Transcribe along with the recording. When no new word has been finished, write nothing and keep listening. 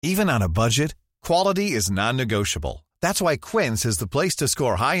Even on a budget, quality is non-negotiable. That's why Quince is the place to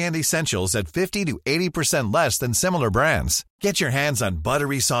score high-end essentials at 50 to 80% less than similar brands. Get your hands on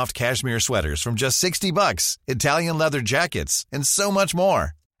buttery soft cashmere sweaters from just $60, Italian leather jackets, and so much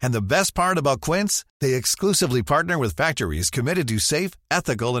more. And the best part about Quince, they exclusively partner with factories committed to safe,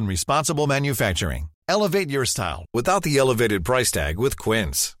 ethical, and responsible manufacturing. Elevate your style without the elevated price tag with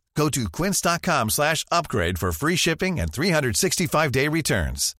Quince. Go to quince.com/upgrade for free shipping and 365-day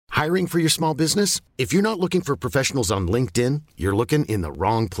returns. Hiring for your small business? If you're not looking for professionals on LinkedIn, you're looking in the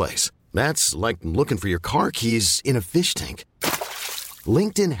wrong place. That's like looking for your car keys in a fish tank.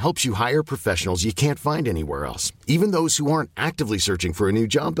 LinkedIn helps you hire professionals you can't find anywhere else, even those who aren't actively searching for a new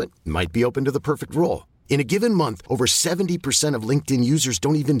job but might be open to the perfect role. In a given month, over 70% of LinkedIn users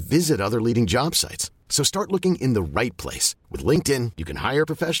don't even visit other leading job sites. So start looking in the right place. With LinkedIn, you can hire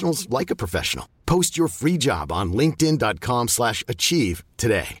professionals like a professional. Post your free job on linkedin.com/achieve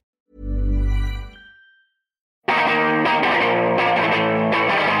today.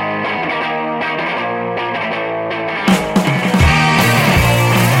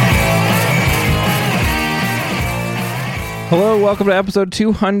 Hello, welcome to episode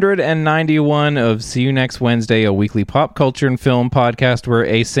 291 of See You Next Wednesday, a weekly pop culture and film podcast where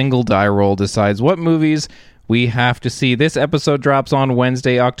a single die roll decides what movies we have to see. This episode drops on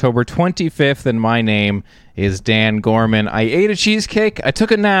Wednesday, October 25th, and my name is Dan Gorman. I ate a cheesecake, I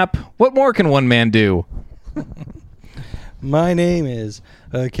took a nap. What more can one man do? My name is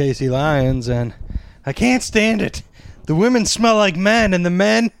Casey Lyons, and I can't stand it. The women smell like men, and the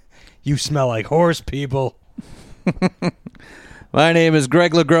men, you smell like horse people. My name is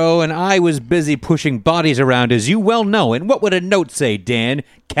Greg LeGros, and I was busy pushing bodies around, as you well know. And what would a note say, Dan?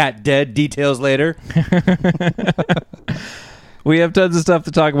 Cat dead, details later. We have tons of stuff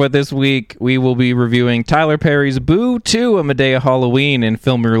to talk about this week. We will be reviewing Tyler Perry's Boo 2, A Medea Halloween, and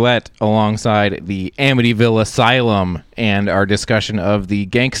Film Roulette alongside the Amityville Asylum and our discussion of the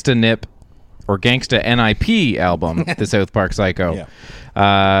Gangsta Nip or Gangsta NIP album, The South Park Psycho.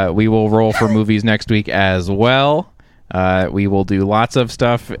 Yeah. We will roll for movies next week as well. We will do lots of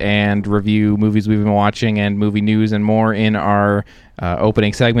stuff and review movies we've been watching and movie news and more in our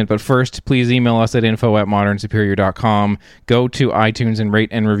opening segment. But first, please email us at info@modernsuperior.com. Go to iTunes and rate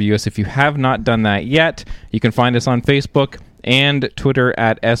and review us if you have not done that yet. You can find us on Facebook and Twitter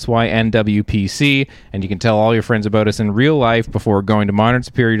at SYNWPC, and you can tell all your friends about us in real life before going to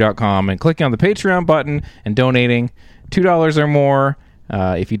modernsuperior.com and clicking on the Patreon button and donating $2 or more.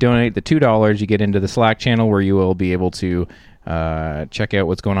 If you donate the $2, you get into the Slack channel where you will be able to check out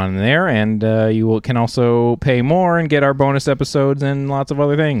what's going on in there, and can also pay more and get our bonus episodes and lots of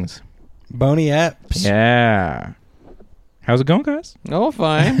other things. Bony apps. Yeah. How's it going, guys? Oh,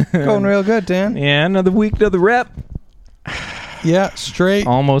 fine. Going real good, Dan. Yeah, another week, another rep. Yeah, straight.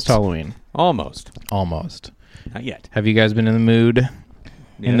 Almost Halloween. Almost. Not yet. Have you guys been in the mood?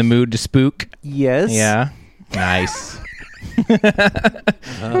 In the mood to spook? Yes. Yeah. Nice.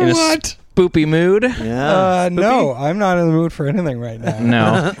 What? Spoopy mood? Yeah. No, I'm not in the mood for anything right now.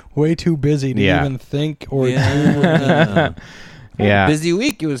 No. Way too busy to even think or do anything. Yeah. Busy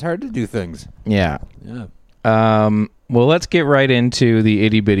week. It was hard to do things. Yeah. Yeah. Well, let's get right into the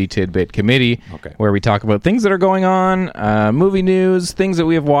Itty Bitty Tidbit Committee, where we talk about things that are going on, movie news, things that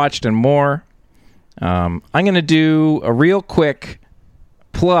we have watched, and more. I'm going to do a real quick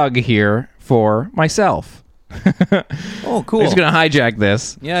plug here for myself. Oh, cool. I'm just going to hijack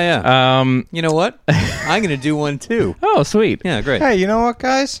this. Yeah. You know what? I'm going to do one, too. Oh, sweet. Yeah, great. Hey, you know what,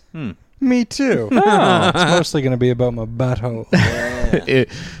 guys? Me too. Oh. It's mostly going to be about my butthole.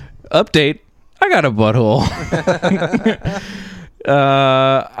 Update. I got a butthole.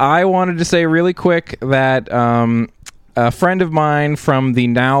 I wanted to say really quick that a friend of mine from the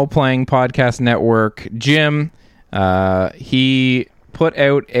Now Playing Podcast Network, Jim, he put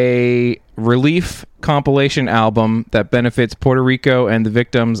out a relief compilation album that benefits Puerto Rico and the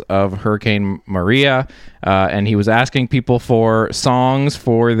victims of Hurricane Maria, and he was asking people for songs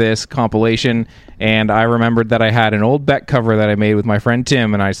for this compilation, and I remembered that I had an old Beck cover that I made with my friend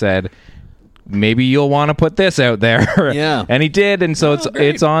Tim, and I said, maybe you'll want to put this out there. Yeah. And he did, and so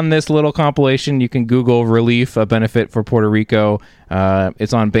it's on this little compilation. You can Google Relief, a benefit for Puerto Rico.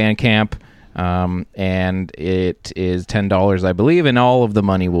 It's on Bandcamp. And it is $10, I believe, and all of the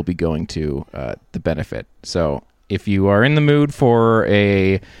money will be going to the benefit. So if you are in the mood for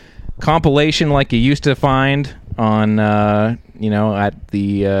a compilation like you used to find on, at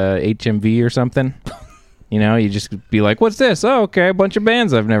the HMV or something, you just be like, what's this? Oh, okay, a bunch of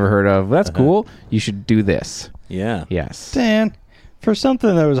bands I've never heard of. That's cool. You should do this. Yeah. Yes. Dan, For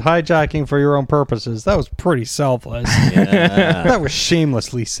something that was hijacking for your own purposes, that was pretty selfless. That was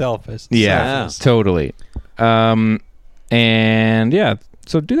shamelessly selfish. Yeah, Selfless. totally. And yeah,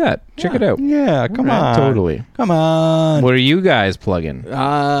 so do that. Check it out. Yeah, come Right, on. totally. Come on. What are you guys plugging?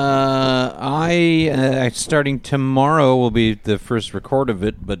 Starting tomorrow will be the first record of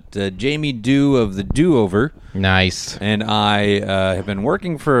it, but Jamie Dew of The Do-Over Nice. and I have been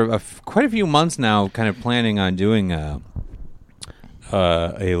working for quite a few months now, kind of planning on doing a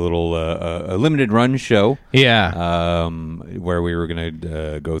little a limited run show. Yeah. Where we were going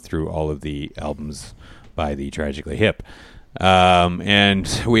to go through all of the albums by the Tragically Hip.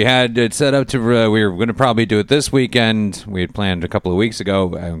 And we had it set up to, we were going to probably do it this weekend. We had planned a couple of weeks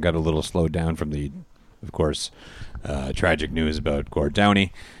ago. I got a little slowed down from the, of course, tragic news about Gord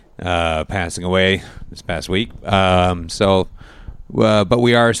Downey passing away this past week. But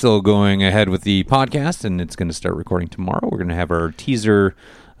we are still going ahead with the podcast, and it's going to start recording tomorrow. We're going to have our teaser,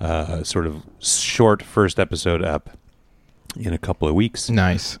 sort of short first episode up in a couple of weeks.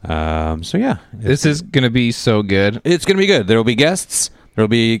 Nice. So yeah, This is going to be so good. it's going to be good. There will be guests. There will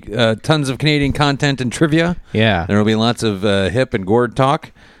be tons of Canadian content and trivia. Yeah. There will be lots of hip and Gord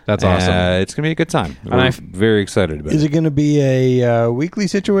talk. That's awesome. It's going to be a good time. And We're very excited about Is it. it going to be a weekly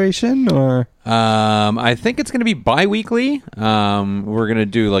situation or? I think it's going to be bi-weekly. We're going to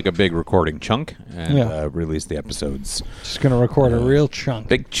do like a big recording chunk and release the episodes. Just going to record a real chunk.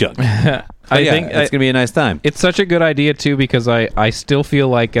 Big chunk. I think it's going to be a nice time. it's such a good idea too, because I still feel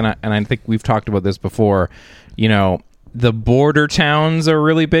like, and I think we've talked about this before, you know, the border towns are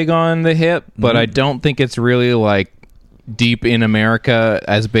really big on the hip, but I don't think it's really like deep in America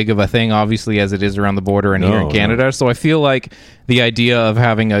as big of a thing, obviously, as it is around the border and here in Canada. So I feel like the idea of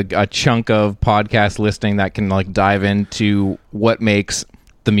having a chunk of podcast listing that can like dive into what makes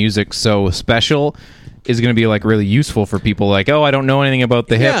the music so special is going to be like really useful for people. Like, oh, I don't know anything about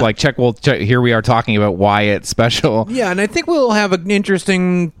the hip. Yeah. Like, check. Here we are talking about why it's special. Yeah, and I think we'll have an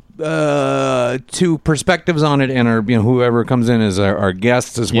interesting two perspectives on it, and our, you know, whoever comes in as our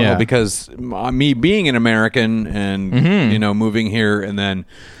guests as well. Yeah. Because me being an American and you know, moving here and then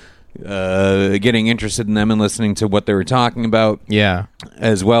getting interested in them and listening to what they were talking about. Yeah.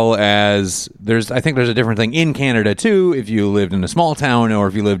 As well as I think there's a different thing in Canada too. If you lived in a small town or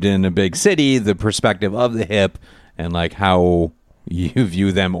if you lived in a big city, the perspective of the hip and like how you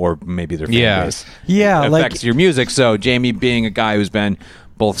view them or maybe their fan base affects your music. So Jamie being a guy who's been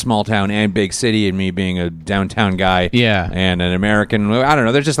both small town and big city, and me being a downtown guy, and an American, I don't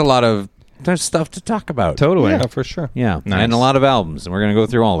know. There's just there's stuff to talk about. Totally. Yeah, for sure. Yeah, Nice. and a lot of albums, and we're going to go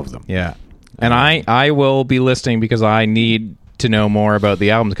through all of them. Yeah. And I will be listening because I need to know more about the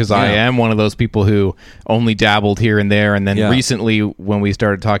albums, because I am one of those people who only dabbled here and there, and then recently when we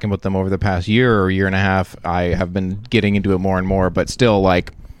started talking about them over the past year or year and a half, I have been getting into it more and more, but still,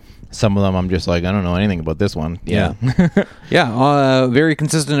 like, some of them I'm just like, I don't know anything about this one. Yeah. Very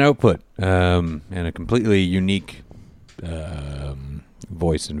consistent output, and a completely unique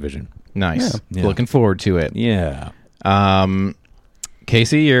voice and vision. Nice. Yeah. Looking forward to it. Yeah.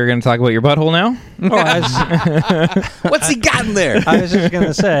 Casey, you're going to talk about your butthole now? What's he got in there? I was just going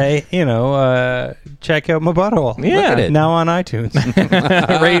to say, you know, check out my butthole. Yeah. Look at it. Now on iTunes.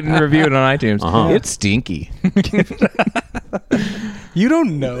 Rate and review it on iTunes. Uh-huh. It's stinky. You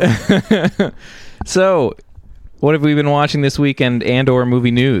don't know. So, what have we been watching this weekend and/or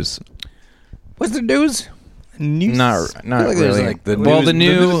movie news? What's the news? News. Not I feel like there's really. like the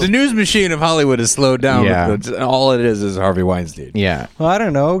news, news machine of Hollywood has slowed down. Yeah. All it is Harvey Weinstein. Yeah. Well, I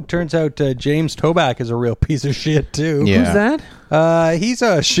don't know. Turns out James Toback is a real piece of shit too. Yeah. Who's that? He's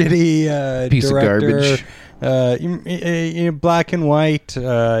a shitty Piece of director. garbage. Black and White.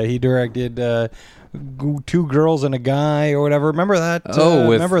 He directed Two Girls and a Guy or whatever. Remember that? With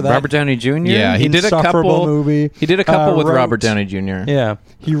remember that? Robert Downey Jr.? Yeah, he did a Insufferable couple movie. He did a couple with wrote- Robert Downey Jr. Yeah,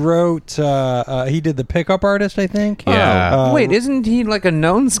 he wrote. He did The Pickup Artist, I think. Yeah. Wait, isn't he like a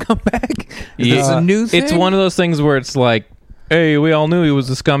known scumbag? Is this a new thing? It's one of those things where it's like, hey, we all knew he was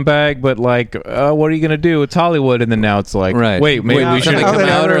a scumbag, but like, what are you going to do? It's Hollywood. And then now it's like, Right. wait, maybe Wait, we should now have that come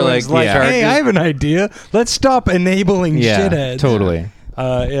out or like, everyone's hey, I have an idea. Let's stop enabling shitheads. Totally.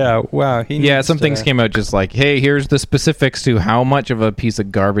 Yeah. Wow. Yeah, some things came out just like, hey, here's the specifics to how much of a piece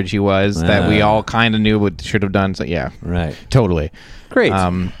of garbage he was that we all kind of knew what should have done. So yeah, Right. totally. Great.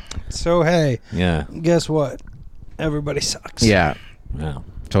 So hey, Yeah. guess what? Everybody sucks. Yeah, Wow.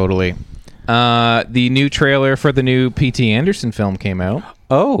 totally. The new trailer for the new P.T. Anderson film came out,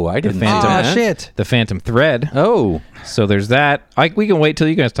 Oh, I didn't Phantom- see Ah, that. shit. The Phantom Thread. Oh. So there's that. We can wait till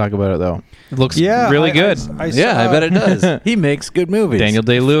you guys talk about it, though. It looks really good. I Yeah, I saw- bet it does. He makes good movies. Daniel I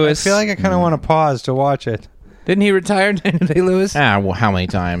Day-Lewis. feel like I kind of want to pause to watch it. Didn't he retire, Daniel Day-Lewis? Well, how many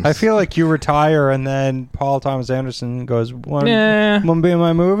times? I feel like you retire and then Paul Thomas Anderson goes, "Want Yeah. to be in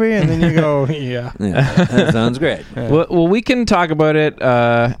my movie?" And then you go, "Yeah." Yeah, that sounds great. Well, we can talk about it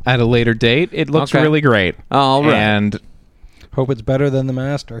at a later date. It looks Okay. really great. All right. And Hope it's better than The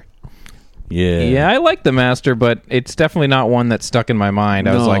Master. yeah, I like The Master, but it's definitely not one that stuck in my mind.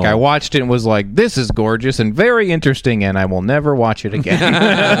 I was No. like, I watched it and was like, this is gorgeous and very interesting, and I will never watch it again.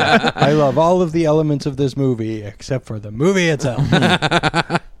 I love all of the elements of this movie except for the movie itself.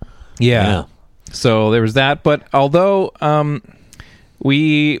 Yeah. So there was that. But although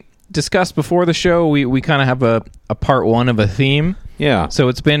we discussed before the show, we kind of have a part one of a theme. Yeah. So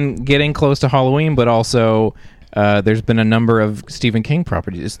it's been getting close to Halloween, but also there's been a number of Stephen King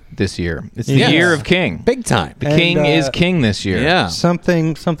properties this year. It's the Yes. year of King. Big time. The And, King is King this year. Yeah.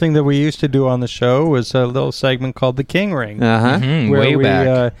 Something that we used to do on the show was a little segment called The King Ring. Uh-huh. Where Way we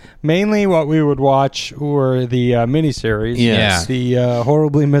back. mainly what we would watch were the miniseries. Yes. The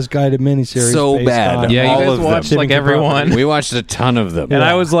horribly misguided miniseries. So based bad. on- Yeah, you All guys of them. watched like Stephen King everyone. properties. We watched a ton of them. And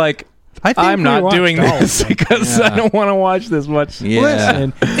I was like, I think I'm we not watched doing all of this them. because I don't want to watch this much. Yeah.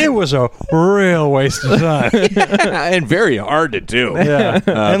 Listen, it was a real waste of time. and very hard to do. Yeah.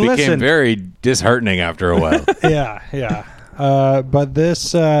 And Became listen, very disheartening after a while. yeah.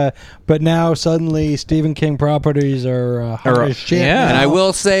 But now suddenly Stephen King properties are hot as shit. yeah. And I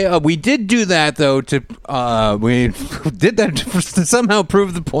will say, we did do that though to we did that to somehow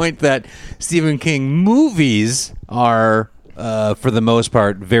prove the point that Stephen King movies are. For the most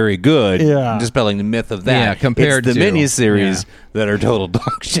part, very good. Yeah. Dispelling the myth of that. Yeah, compared it's the to- miniseries that are total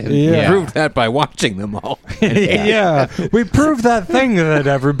dog shit. Yeah. We proved that by watching them all. Yeah, we proved that thing that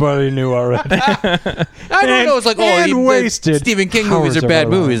everybody knew already. I don't know. It's like, and wasted Stephen King hours movies are of bad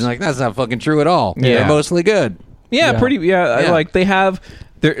our movies. lives. And like, that's not fucking true at all. Yeah. They're mostly good. Yeah, Yeah. pretty. Yeah, Yeah. like they have.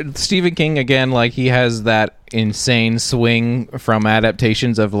 Stephen King again, like he has that insane swing from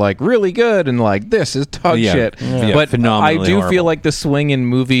adaptations of like really good and like this is dog Yeah. shit. Yeah. But I Phenomenally do horrible. feel like the swing in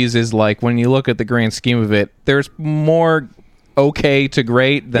movies is like when you look at the grand scheme of it, there's more okay to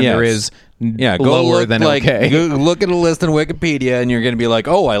great than there Yes. is Yeah, go lower look, than like, okay. go look at a list on Wikipedia, and you're going to be like,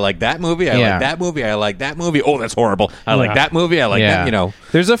 "Oh, I like that movie. I Yeah. like that movie. I like that movie. Oh, that's horrible. I like that movie. I like that." You know,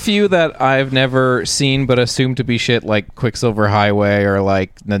 There's a few that I've never seen but assume to be shit, like Quicksilver Highway or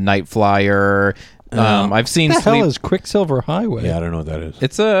like The Night Flyer. I've seen What the hell Sleep. is Quicksilver Highway? I don't know what that is.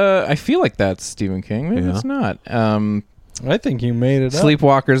 It's a. I feel like that's Stephen King. Maybe Yeah. it's not. I think you made it up.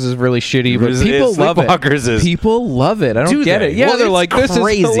 Sleepwalkers is really shitty, but people love it. Sleepwalkers is- People love it. I don't Do get they? it. Yeah, Well, they're it's like, this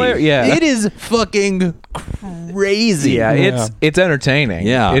crazy. is hilarious. Yeah, It is fucking crazy. Yeah, Yeah. it's entertaining.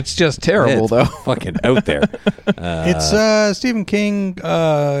 Yeah. It's just terrible It's though. fucking out there. It's Stephen King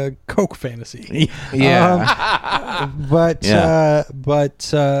Coke fantasy. Yeah. But Yeah.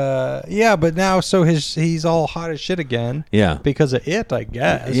 but now so he's all hot as shit again. Yeah. Because of it, I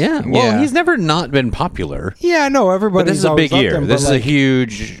guess. Yeah. Well, Yeah. he's never not been popular. Yeah, no, everybody. But this is a big year. This is a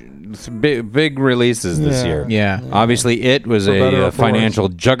huge, big releases this Yeah. year. Yeah. Obviously, it was For better or a for financial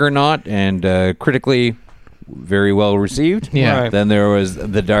juggernaut and critically very well received. Yeah. Right. Then there was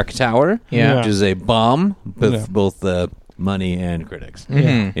The Dark Tower, Yeah. which is a bomb with Yeah. both money and critics.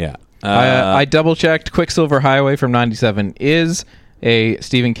 Mhm. Yeah. I double checked. Quicksilver Highway from '97 is a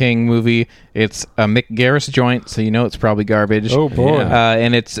Stephen King movie. It's a Mick Garris joint, so you know it's probably garbage. Oh boy. Yeah.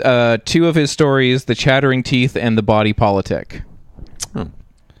 And it's two of his stories: The Chattering Teeth and The Body Politic.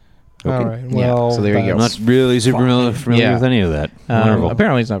 All right. Yeah, Well, so there you go. I'm not really super familiar Yeah. with any of that. Wonderful.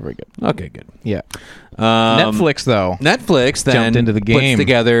 Apparently, it's not very good. Okay, good. Yeah. Netflix though. Netflix then Jumped into the game. puts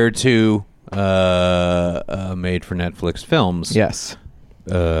together two made for Netflix films. Yes.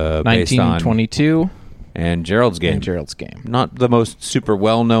 Based on 1922 and Gerald's Game. and Gerald's Game. Not the most super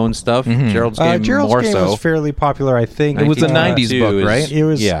well known stuff. Gerald's Game Gerald's more Game so. was fairly popular, I think. It was a 90s 1922 book, is- right? It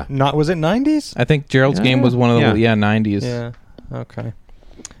was Yeah. not. Was it 90s? I think Gerald's Game was one of the 90s. Yeah. Okay.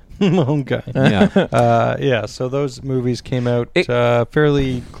 Okay. Yeah. Yeah. So those movies came out It-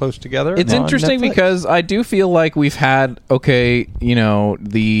 fairly close together. It's on interesting Netflix. because I do feel like we've had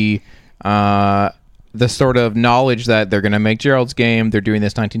the sort of knowledge that they're going to make Gerald's Game, they're doing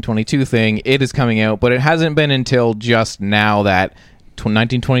this 1922 thing, it is coming out, but it hasn't been until just now that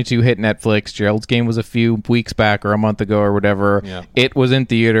 1922 hit Netflix. Gerald's Game was a few weeks back or a month ago or whatever. Yeah. It was in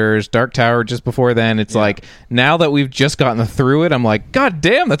theaters. Dark Tower just before then. It's like now that we've just gotten through it, I'm like, God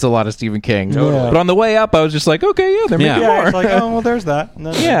damn, that's a lot of Stephen King. Totally. But on the way up, I was just like, okay, yeah, they're making Yeah, more. it's like, oh, well, there's that. And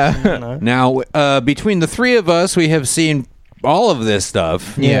then Yeah. you know. Now, between the three of us, we have seen all of this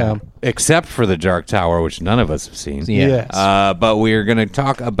stuff. Yeah. Except for The Dark Tower, which none of us have seen. Yeah. Yes. But we're going to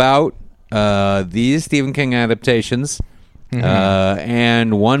talk about these Stephen King adaptations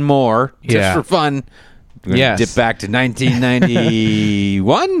and one more, just Yeah. for fun, We're gonna Yes. dip back to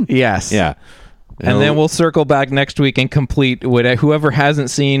 1991. Yes. Yeah. And then we'll circle back next week and complete whoever hasn't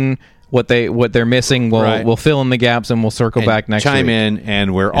seen what they're missing. We'll fill in the gaps and we'll circle back next chime week. in,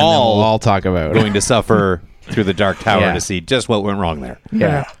 and we're And then all we'll all talk about going to suffer through the Dark Tower Yeah. to see just what went wrong there.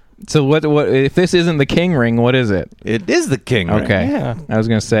 Yeah. So what if this isn't the King Ring? What is it? It is the King Ring. Okay. Yeah. I was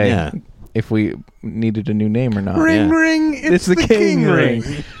gonna say Yeah. if we needed a new name or not. Ring, Yeah. ring. It's the King Ring.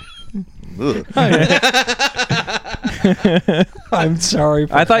 I'm sorry.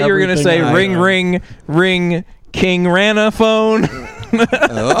 For I thought you were gonna say everything I ring, am. ring, King Rana phone.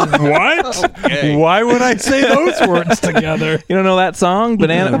 What? Okay. Why would I say those words together? You don't know that song?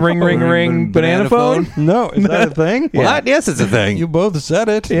 Banana ring, ring, ring, banana phone. No, is that a thing? What? Yes, it's a thing. You both said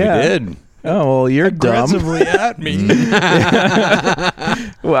it. Yeah. We did. Oh well, you're dumb. Aggressively at me. Is it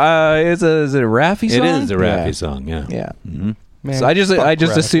a Raffi song? It is a Raffi song, yeah. Yeah. Man, So I just fuck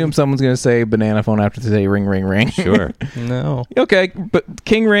Raffi. assume someone's gonna say banana phone after they say ring, ring, ring. Sure. No. Okay, but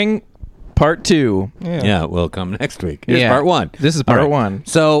King Ring, Part 2. Yeah, will come next week. Here's Yeah. part 1. This is All part right. 1.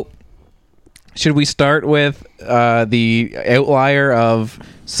 So, Should we start with the outlier of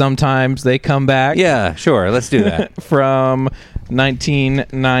Sometimes They Come Back? yeah, sure. Let's do that. From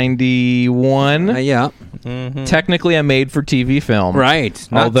 1991. Yeah. Technically a made-for-TV film. Right.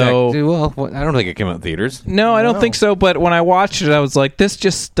 Not Although... well, I don't think it came out in theaters. No, I don't think so. But when I watched it, I was like, "This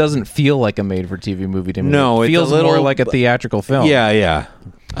just doesn't feel like a made-for-TV movie to me. No, it it's a feels little- more like a theatrical film." Yeah.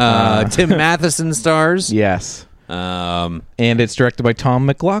 Tim Matheson stars. Yes, And and it's directed by Tom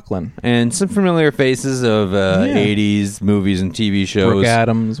McLaughlin, some familiar faces of 80s movies and TV shows. Brooke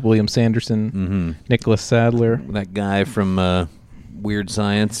Adams, William Sanderson, Nicholas Sadler. That guy from Weird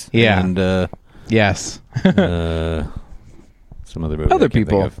Science. Yeah. And Yes, some other movie. Other I can't think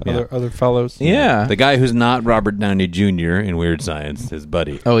people. of. Yeah. Other fellows. yeah. The guy who's not Robert Downey Jr. in Weird Science, his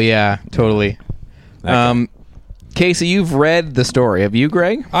buddy. Oh yeah, totally. That guy. Casey, you've read the story. Have you,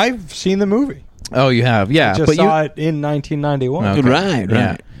 Greg? I've seen the movie. Oh, you have. Yeah, Just but you. saw it in 1991. Okay. Right.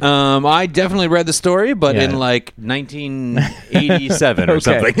 Yeah. I definitely read the story, but Yeah. in like 1987 or Okay.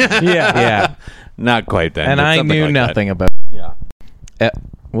 something. Yeah. Not quite then. And but I something knew like nothing that. about. Yeah.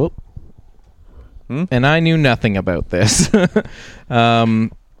 Whoop. Hmm? And I knew nothing about this.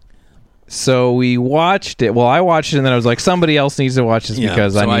 So we watched it. Well, I watched it, and then I was like, somebody else needs to watch this Yeah,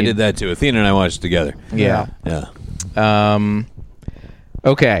 because so I need. did that too. Athena and I watched it together. Yeah. Yeah.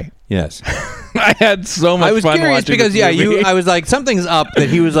 Okay. Yes. I had so much I was fun curious watching because this movie. I was like, something's up. That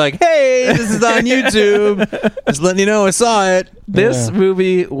he was like, hey, this is on YouTube. Just letting you know I saw it. This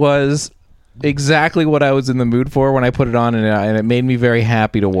movie was exactly what I was in the mood for when I put it on, and it made me very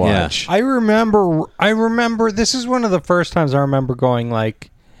happy to watch. I remember this is one of the first times I remember going like,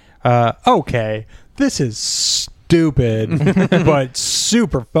 okay, this is stupid, but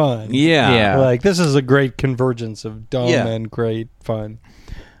super fun. Yeah. Yeah. Like, this is a great convergence of dumb Yeah. and great fun.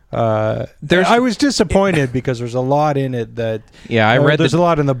 There's- I was disappointed because there's a lot in it that Yeah, I read there's the- a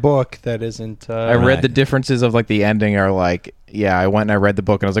lot in the book that isn't. I read the differences of like the ending are like, yeah, I went and I read the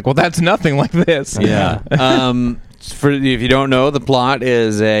book and I was like, well, that's nothing like this. Yeah. For if you don't know, the plot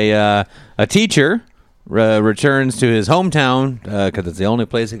is a teacher returns to his hometown because it's the only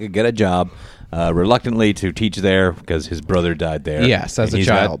place he could get a job. Reluctantly to teach there because his brother died there. Yes, as And a he's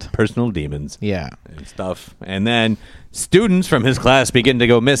child. got personal demons. Yeah. And stuff. And then students from his class begin to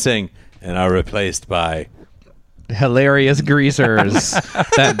go missing and are replaced by Hilarious greasers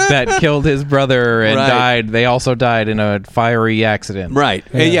that killed his brother and Right. died. They also died in a fiery accident. right.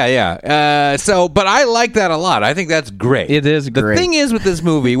 Yeah. But I like that a lot. I think that's great. It is great. The thing is with this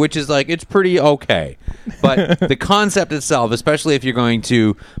movie, which is like it's pretty okay, but the concept itself, especially if you're going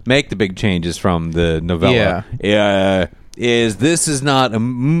to make the big changes from the novella, is this is not a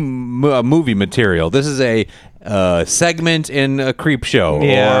movie material. This is a segment in a creep show,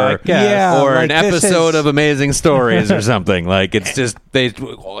 Yeah, I or guess. or like an this episode is- of Amazing Stories or something. Like it's just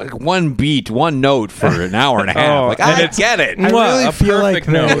one beat, one note for an hour and a half. Oh, like and I it's- get it. I Mwah, really a feel like perfect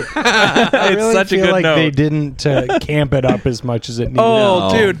note. I It's really such a feel good like note. they didn't camp it up as much as it needed. Oh,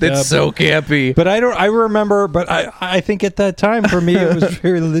 No. dude, that's so campy. But I remember. But I think at that time for me it was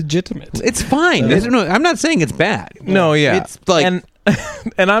very legitimate. It's fine. I'm not saying it's bad. No, yeah. It's like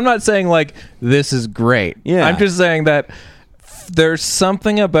and I'm not saying like this is great. Yeah. I'm just saying that there's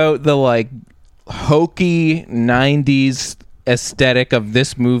something about the like hokey 90s aesthetic of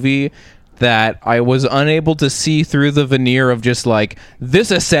this movie that I was unable to see through the veneer of just like,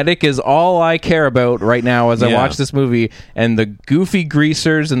 this aesthetic is all I care about right now as I watch this movie, and the goofy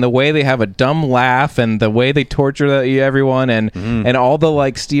greasers and the way they have a dumb laugh and the way they torture everyone and all the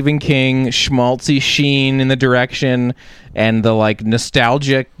like Stephen King schmaltzy sheen in the direction and the like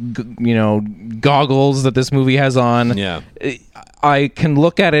nostalgic goggles that this movie has on. Yeah. I can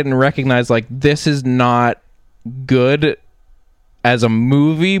look at it and recognize like this is not good as a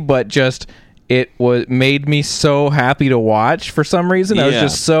movie, but just it made me so happy to watch for some reason. I was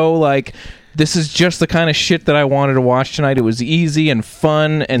just so like, this is just the kind of shit that I wanted to watch tonight. It was easy and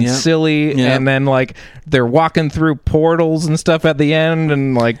fun and silly, and then like they're walking through portals and stuff at the end,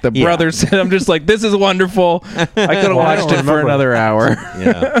 and like the brothers. I'm just like, this is wonderful. I could have watched it for another hour.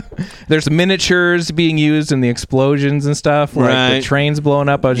 There's miniatures being used in the explosions and stuff, like the trains blowing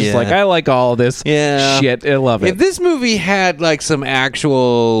up. I was just like, I like all of this shit. I love it. If this movie had like some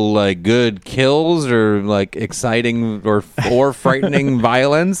actual like good kills or like exciting or frightening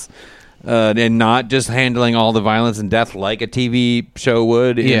violence. And not just handling all the violence and death like a TV show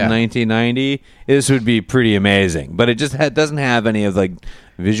would in 1990, this would be pretty amazing. But it just doesn't have any of like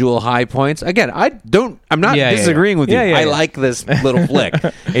visual high points. Again, I'm not disagreeing with you. I like this little flick.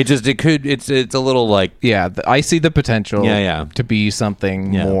 It's a little like I see the potential to be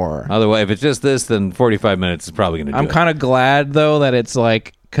something more. Otherwise, if it's just this, then 45 minutes is probably going to do it. I'm kind of glad though that it's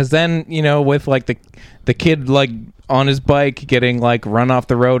like, because then with like the kid like on his bike getting like run off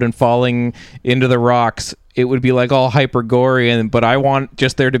the road and falling into the rocks, it would be like all hyper gory, but I want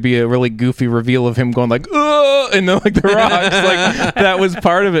just there to be a really goofy reveal of him going like and then like the rocks. Like that was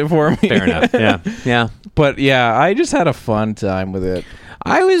part of it for me. Fair enough. Yeah. But I just had a fun time with it.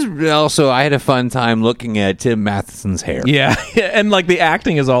 I had a fun time looking at Tim Matheson's hair. Yeah, and like the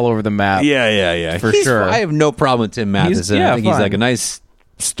acting is all over the map. Yeah. For sure. I have no problem with Tim Matheson. I think he's like a nice,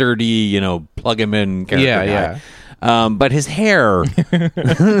 sturdy, plug him in character guy. But his hair,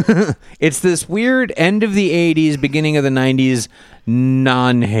 it's this weird end of the 80s, beginning of the 90s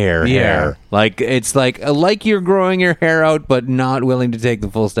non-hair hair. Like, it's like you're growing your hair out, but not willing to take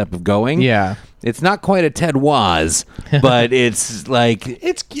the full step of going. Yeah. It's not quite a Ted Waz, but it's like...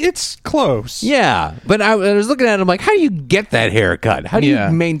 It's close. Yeah. But I was looking at it, I'm like, how do you get that haircut? How do you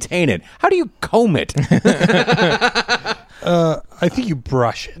maintain it? How do you comb it? I think you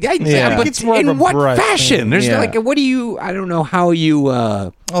brush it. But it's more in of a what brush fashion? thing. There's like, what do you? I don't know how you.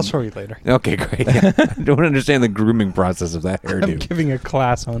 I'll show you later. Okay, great. I don't understand the grooming process of that hairdo. I'm giving a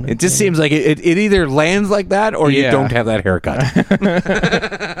class on it. It just seems like it either lands like that or you don't have that haircut.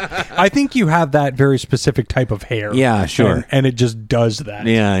 I think you have that very specific type of hair. Yeah, sure. And it just does that.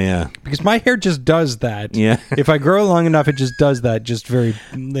 Yeah. Because my hair just does that. Yeah. If I grow long enough, it just does that, just very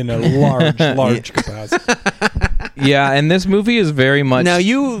in a large capacity. Yeah, and this movie is very much now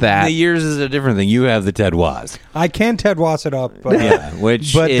that. Yours is a different thing. You have the Ted Waz. I can Ted Wass it up, but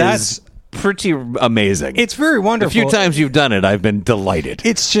that's pretty amazing. It's very wonderful. The few times you've done it, I've been delighted.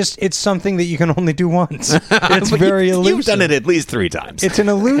 It's something that you can only do once. It's very elusive. You've done it at least 3 times. It's an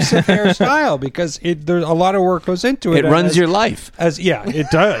elusive hairstyle because there's a lot of work goes into it. It runs your life.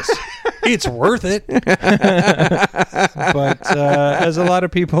 It does. It's worth it. But as a lot of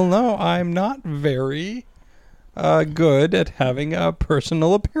people know, I'm not very good at having a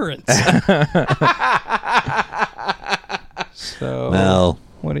personal appearance. So,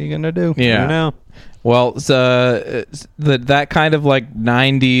 what are you gonna do? Yeah. I don't know. Well, that kind of like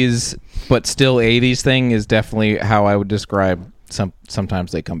 90s but still 80s thing is definitely how I would describe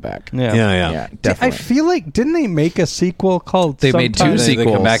sometimes they come back. Yeah. Definitely. I feel like, didn't they make a sequel called They made 2 sequels.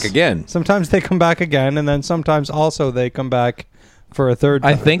 They come back again. Sometimes they come back again, and then sometimes also they come back for a third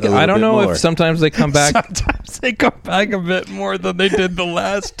time. I don't know more. if sometimes they come back. Sometimes they come back a bit more than they did the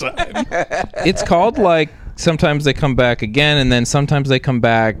last time. It's called like sometimes they come back again, and then sometimes they come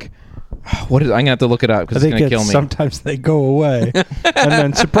back. What is? I'm gonna have to look it up because it's gonna kill me. Sometimes they go away, and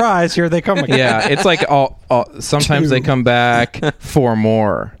then surprise, here they come again. Yeah, it's like sometimes they come back for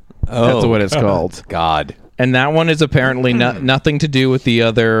more. That's what it's called. God. And that one is apparently nothing to do with the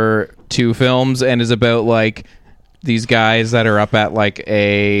other 2 films, and is about like these guys that are up at like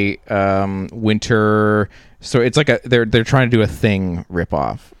a winter. So it's like they're trying to do a Thing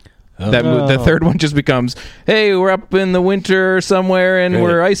ripoff. The third one just becomes, hey, we're up in the winter somewhere and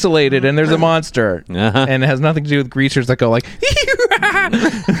we're isolated and there's a monster. And it has nothing to do with greasers that go like,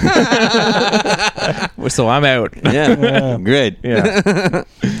 so I'm out. Yeah. Good. Yeah.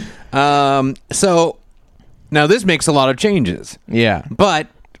 So now this makes a lot of changes. Yeah. But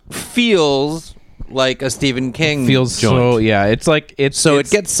feels like a Stephen King feels joint. So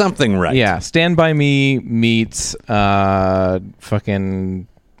it gets something right. Yeah. Stand By Me meets fucking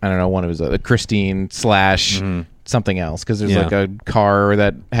I don't know, one of his Christine / something else, because there's Yeah. like a car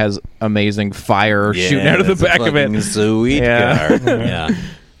that has amazing fire shooting out of the back of it. Sweet Yeah. car.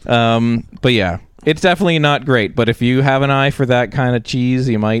 Yeah. But yeah, it's definitely not great. But if you have an eye for that kind of cheese,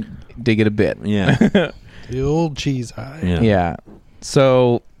 you might dig it a bit. Yeah. The old cheese eye. Yeah. Yeah.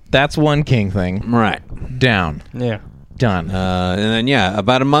 So that's one King thing. Right. Down. Yeah. Done. And then,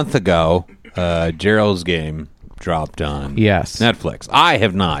 about a month ago, Gerald's Game dropped on Yes. Netflix. I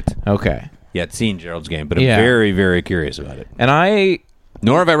have not Okay. yet seen Gerald's Game, but I'm Yeah. very, very curious about it. And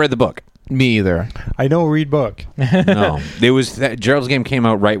Nor have I read the book. me either. I don't read book. No. It was Gerald's Game came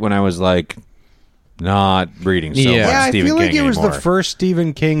out right when I was like not reading so Yeah. much Yeah, I Stephen feel like King it was anymore. the first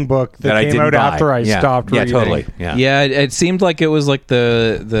Stephen King book that I came didn't out buy. after I stopped reading. Yeah, totally. Yeah. Yeah, it seemed like it was like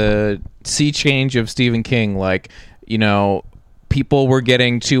the sea change of Stephen King. Like, people were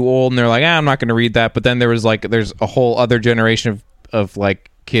getting too old and they're like, I'm not going to read that. But then there's a whole other generation of like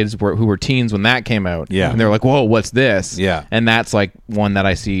kids who were teens when that came out. Yeah. And they're like, whoa, what's this? Yeah. And that's like one that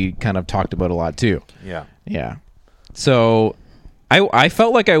I see kind of talked about a lot too. Yeah. Yeah. So I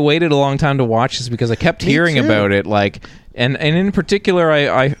felt like I waited a long time to watch this because I kept hearing too. about it. Like, and in particular,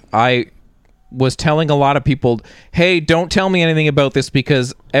 I was telling a lot of people, hey, don't tell me anything about this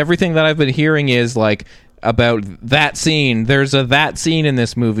because everything that I've been hearing is like about that scene. There's that scene in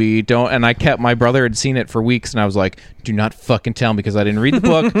this movie. And my brother had seen it for weeks and I was like, do not fucking tell me because I didn't read the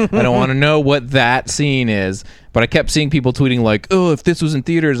book. I don't want to know what that scene is. But I kept seeing people tweeting like, oh, if this was in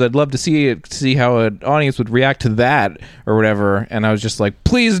theaters, I'd love to see how an audience would react to that or whatever. And I was just like,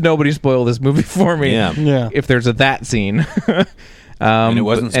 please nobody spoil this movie for me. Yeah. Yeah. If there's that scene. And it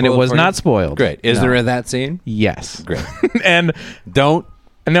wasn't and it spoiled was for not you? spoiled. Great. Is No. there a that scene? Yes. Great. And Don't.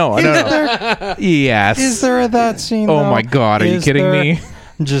 no. Yes. Is there a that scene? Oh though? my God, are you Is kidding there- me?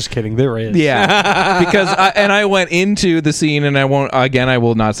 I'm just kidding. There is. Yeah, because I went into the scene and I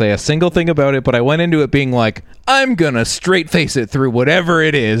will not say a single thing about it, but I went into it being like, I'm gonna straight face it through whatever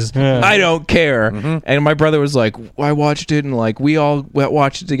it is. Yeah. I don't care. And my brother was like, I watched it and like we all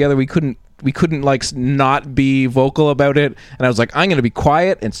watched it together. We couldn't like not be vocal about it. And I was like, I'm gonna be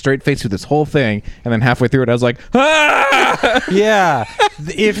quiet and straight face through this whole thing. And then halfway through it, I was like, ah! Yeah.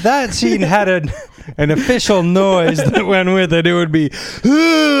 If that scene had an official noise that went with it, it would be.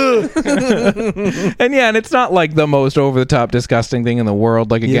 And it's not like the most over the top disgusting thing in the world.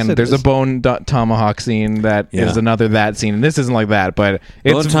 Like again, Yes, it there's is. a bone tomahawk scene that is Yeah. another that scene, and this isn't like that. But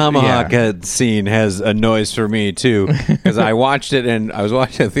it's Bone Tomahawk yeah. scene has a noise for me too because I watched it and I was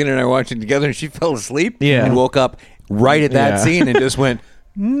watching Athena and I watched it together and she fell asleep Yeah. and woke up right at that Yeah. scene and just went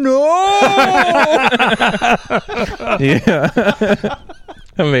no. Yeah.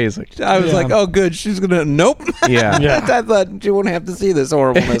 Amazing. I was like, oh good, she's gonna nope. Yeah. I thought she wouldn't have to see this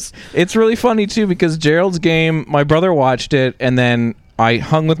horribleness. It's really funny too because Gerald's Game, my brother watched it and then I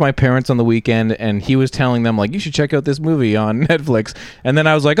hung with my parents on the weekend and he was telling them like, you should check out this movie on Netflix. And then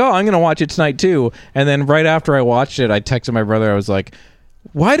I was like, oh, I'm going to watch it tonight too. And then right after I watched it, I texted my brother. I was like,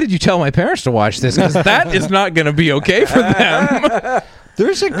 why did you tell my parents to watch this? Because that is not going to be okay for them.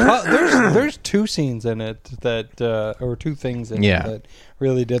 There's two scenes in it that or two things in Yeah. it that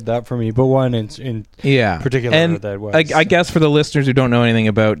really did that for me, but one in Yeah, particular and that was. I guess for the listeners who don't know anything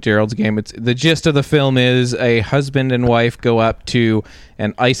about Gerald's Game, it's the gist of the film is a husband and wife go up to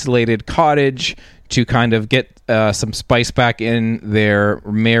an isolated cottage to kind of get some spice back in their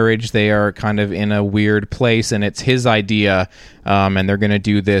marriage. They are kind of in a weird place, and it's his idea, and they're going to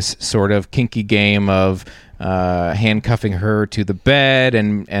do this sort of kinky game of handcuffing her to the bed,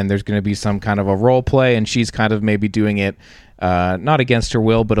 and there's going to be some kind of a role play, and she's kind of maybe doing it not against her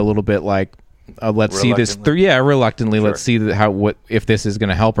will, but a little bit like, let's see this through. Yeah, reluctantly. Sure. Let's see if this is going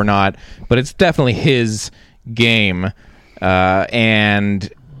to help or not. But it's definitely his game, and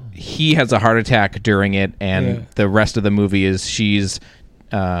he has a heart attack during it, and the rest of the movie is she's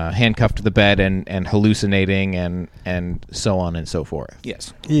handcuffed to the bed and hallucinating and so on and so forth.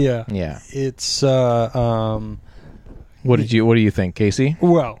 Yes. Yeah. It's What do you think, Casey?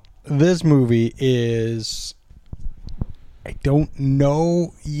 well, this movie is. I don't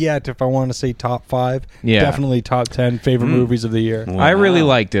know yet if I want to say top 5. Yeah. Definitely top 10 favorite movies of the year. Wow. I really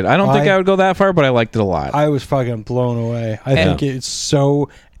liked it. I don't think I would go that far, but I liked it a lot. I was fucking blown away. I think it's so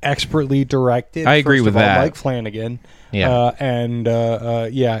expertly directed. I agree first with of all, that. Mike Flanagan. Yeah.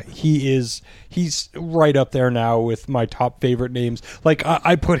 He's right up there now with my top favorite names. Like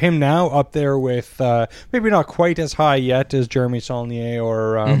I put him now up there with maybe not quite as high yet as Jeremy Saulnier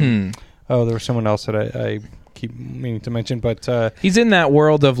or there was someone else that I keep meaning to mention, but he's in that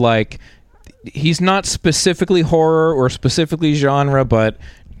world of like, he's not specifically horror or specifically genre, but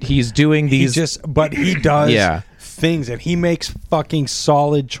he's doing these. he does Yeah. things, and he makes fucking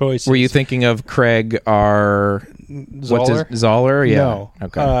solid choices. Were you thinking of Craig R. Zoller? Zoller? Yeah. No.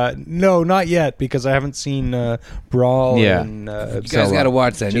 Okay. No, not yet, because I haven't seen Brawl. Yeah. And, You guys got to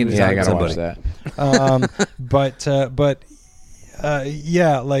watch that. You need to Yeah, I talk to gotta somebody. watch that. but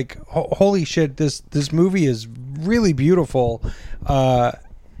yeah, like holy shit, this movie is really beautiful,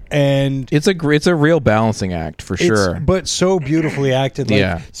 and It's a real balancing act for sure. but so beautifully acted. Like,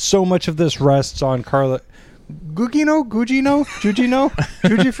 Yeah. so much of this rests on Carla Gugino,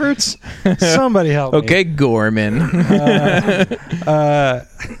 Juji Fruits. Somebody help me. Okay, Gorman.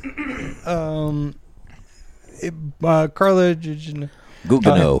 Carla Gugino.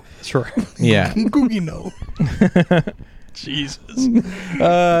 Gugino. Sure. Yeah. Gugino. Jesus.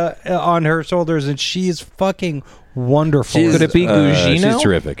 On her shoulders, and she's fucking wonderful. Could it be Gugino? She's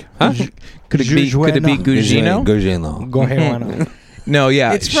terrific. Huh? Could it be Gugino? Gugino. Go ahead, why not? No,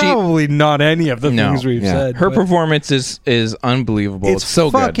 yeah. It's probably not any of the No. things we've Yeah. said. Her but performance is unbelievable. It's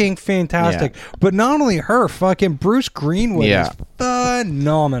so fucking good. fantastic. But not only her, fucking Bruce Greenwood Yeah. is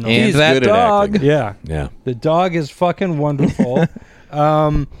phenomenal. And He's that good at dog. acting. Yeah. Yeah. The dog is fucking wonderful.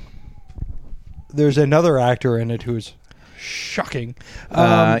 There's another actor in it who's shocking.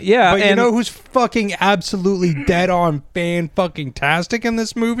 Yeah, But you and- know who's fucking absolutely dead on fucking tastic in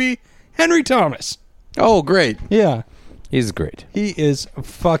this movie? Henry Thomas. Oh, great. Yeah. He's great. He is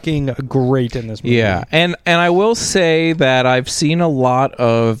fucking great in this movie. Yeah, and I will say that I've seen a lot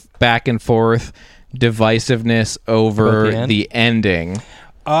of back and forth divisiveness About over the end? the ending.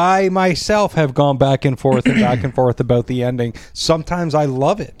 I myself have gone back and forth about the ending. Sometimes I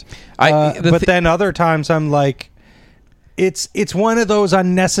love it, but then other times I'm like, it's one of those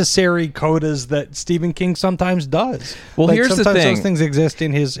unnecessary codas that Stephen King sometimes does. Well, Like, here's the sometimes thing. those things exist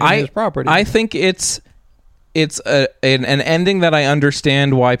in his property. I think it's an ending that I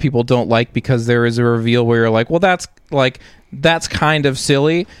understand why people don't like, because there is a reveal where you're like, well, that's kind of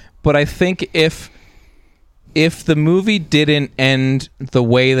silly. But I think if the movie didn't end the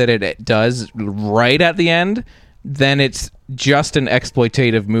way that it does right at the end, then it's just an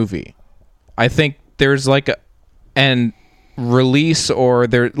exploitative movie. I think there's like an release, or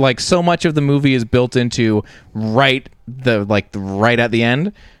there like so much of the movie is built into right at the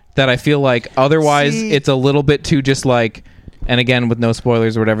end, that I feel like otherwise it's a little bit too just like, and again with no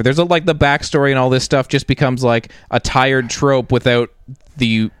spoilers or whatever, there's like the backstory and all this stuff just becomes like a tired trope without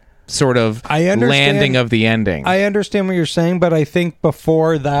the sort of I understand- landing of the ending. I understand what you're saying, but I think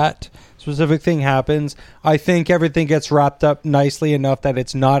before that specific thing happens, I think everything gets wrapped up nicely enough that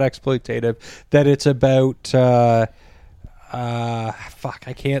it's not exploitative, that it's about I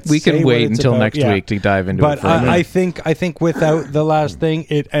can't we say can what wait it's until about. next Yeah. week to dive into it But further. I think without the last thing,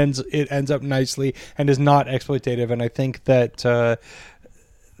 it ends up nicely and is not exploitative. And I think that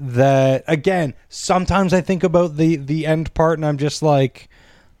that again, sometimes I think about the end part, and I'm just like,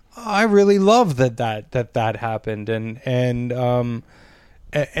 I really love that happened, and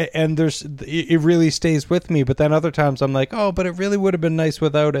there's it really stays with me. But then other times I'm like, oh, but it really would have been nice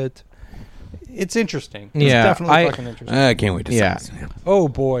without it. It's interesting. It's Yeah, definitely fucking interesting. I can't wait to Yeah. see this. Oh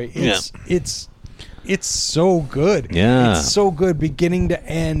boy, it's so good. Yeah. It's so good, beginning to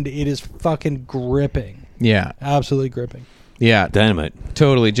end. It is fucking gripping, yeah, absolutely gripping. yeah, Dynamite.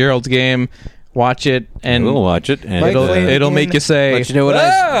 totally. Gerald's Game, watch it, and We'll watch it, and Mike Flanagan- it'll make you say, let you know what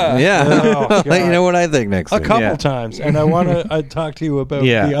 "Ah!" yeah. Oh, Let you God. know what I think next A week. couple Yeah. times, and I want to talk to you about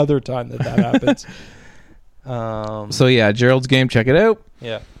Yeah. the other time that happens. So yeah, Gerald's Game, check it out.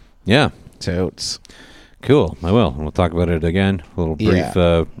 Yeah, Yeah. Totes. Cool. I will. We'll talk about it again. A little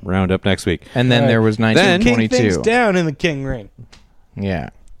brief roundup next week. And then All right. there was King things 1922. down in the King Ring. Yeah.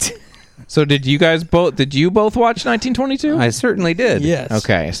 So did you both watch 1922? I certainly did. Yes.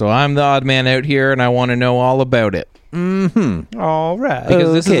 Okay, so I'm the odd man out here, and I want to know all about it. All right.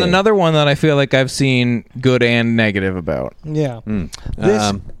 Because this is Okay. another one that I feel like I've seen good and negative about. Yeah.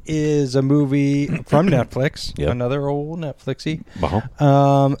 This is a movie from Netflix. Yep. Another old Netflixy.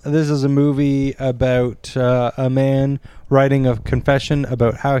 Uh-huh. This is a movie about a man writing a confession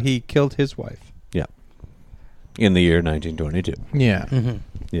about how he killed his wife. Yeah. In the year 1922. Yeah.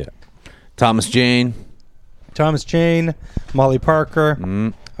 Yeah. Thomas Jane. Thomas Jane, Molly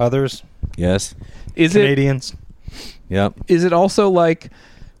Parker, others, Yes. Is it Canadians. Yep. is it also like,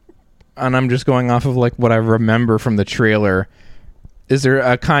 and I'm just going off of like what I remember from the trailer, is there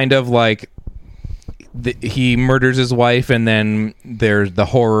a kind of like he murders his wife and then there's the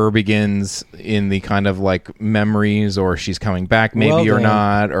horror begins in the kind of like memories, or she's coming back maybe Well or done.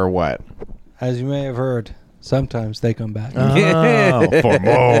 not, or what? As you may have heard, sometimes they come back. Oh, for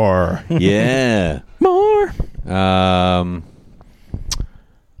more. Yeah. More.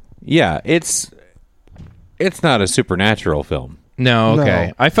 Yeah, it's it's not a supernatural film. No, okay.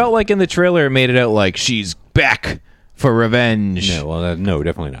 No. I felt like in the trailer it made it out like she's back for revenge. No, well, no,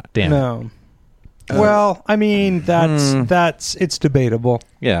 definitely not. Damn. No. Well, I mean, that's it's debatable.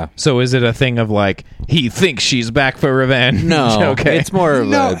 Yeah. So is it a thing of like he thinks she's back for revenge? No, okay. it's more of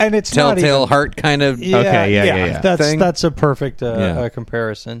No, a and it's not telltale even- heart kind of. Okay, yeah. That's Thing. that's a perfect Yeah.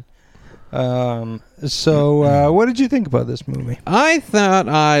 comparison. So, what did you think about this movie? I thought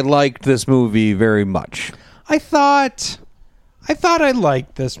I liked this movie very much. I thought I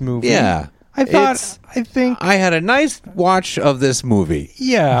liked this movie. Yeah. I think I had a nice watch of this movie.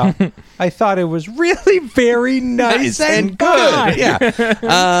 yeah. I thought it was really very nice and good. Yeah.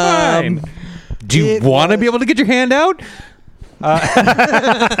 Fine. Do you It want to was- be able to get your hand out?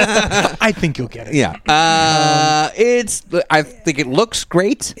 I think you'll get it. Yeah. I think it looks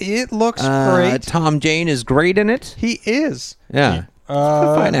great. It looks great. Tom Jane is great in it. He is. Yeah.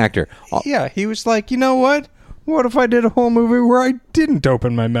 A fine actor. Yeah, he was like, you know what? What if I did a whole movie where I didn't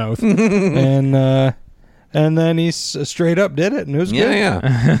open my mouth? and then he straight up did it, and it was good.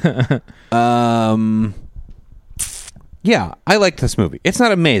 Yeah. Yeah, I liked this movie. It's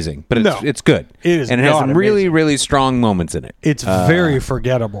not amazing, but it's good. It is and it has not some really, amazing. really strong moments in it. It's very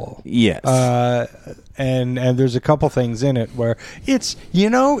forgettable. Yes. And there's a couple things in it where it's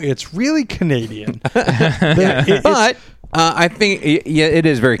really Canadian. But I think it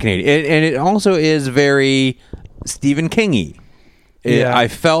is very Canadian, and it also is very Stephen King-y. Yeah. I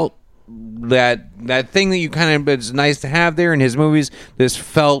felt that thing that you kind of it's nice to have there in his movies. This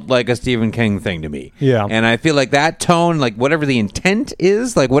felt like a Stephen King thing to me. Yeah. and I feel like that tone, like whatever the intent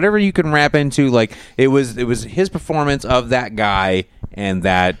is, like whatever you can wrap into, like it was his performance of that guy and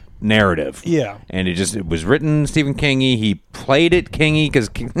that narrative. Yeah. And it was written Stephen King-y. He played it King-y because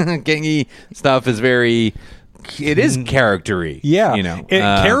King-y stuff is very. It is charactery. Yeah, you know,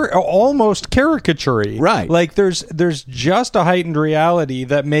 almost caricature-y. Right. Like there's just a heightened reality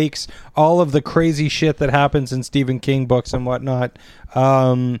that makes all of the crazy shit that happens in Stephen King books and whatnot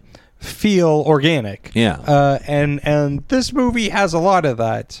feel organic. Yeah. And this movie has a lot of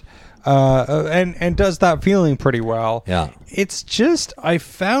that. And does that feeling pretty well. Yeah. It's just I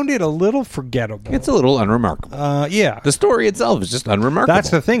found it a little forgettable. It's a little unremarkable. Yeah. The story itself is just unremarkable. That's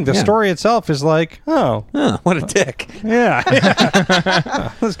the thing. The Yeah. story itself is like, oh, Huh, what a dick. yeah.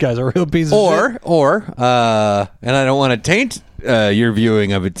 This guy's a real piece of shit. Or, and I don't want to taint your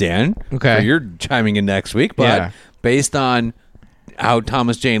viewing of it, Dan. Okay. For your chiming in next week, but Yeah. based on how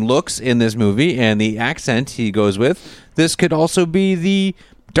Thomas Jane looks in this movie and the accent he goes with, this could also be the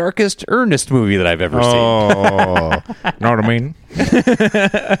darkest Ernest movie that I've ever seen. Oh, know what I mean?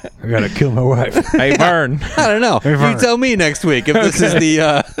 I gotta kill my wife. Hey, Vern. I don't know. You tell me next week if this is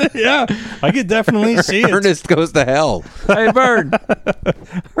the Yeah, I could definitely see it. Ernest goes to hell. Hey, Vern.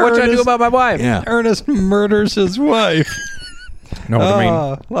 What should I do about my wife? Yeah. Ernest murders his wife. Know what I mean?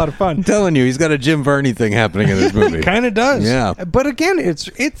 A lot of fun. I'm telling you, he's got a Jim Varney thing happening in this movie. Kind of does. Yeah. But again,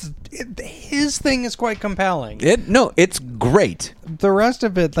 his thing is quite compelling. It's great. The rest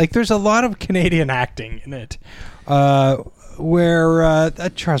of it, like, there's a lot of Canadian acting in it, where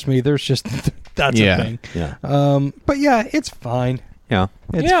trust me, there's just that's Yeah. a thing. Yeah. But yeah, it's fine. Yeah.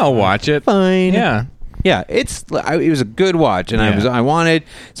 It's Yeah, I'll fine. watch it. Fine. Yeah. Yeah, it was a good watch, and Yeah. I wanted.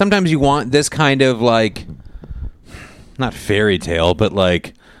 Sometimes you want this kind of like, not fairy tale, but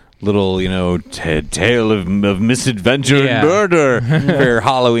like little tale of misadventure Yeah. and murder for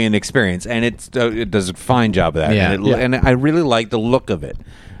Halloween experience, and it does a fine job of that. Yeah. And I really like the look of it.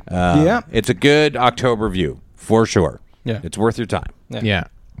 Yeah. It's a good October view for sure. Yeah. It's worth your time. Yeah.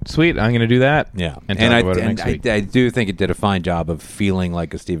 Sweet. I'm going to do that. Yeah, And talk about it and next week. I do think it did a fine job of feeling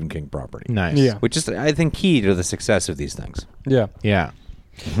like a Stephen King property. Nice. Yeah. Which is, I think, key to the success of these things. Yeah. Yeah.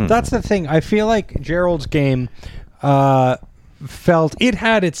 That's the thing. I feel like Gerald's Game felt it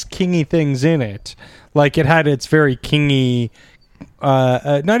had its kingy things in it. Like it had its very kingy,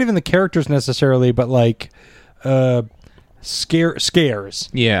 not even the characters necessarily, but like scares.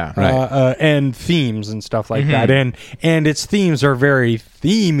 Yeah. Right. And themes and stuff like that. And its themes are very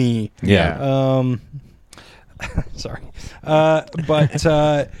themey. Yeah. Sorry.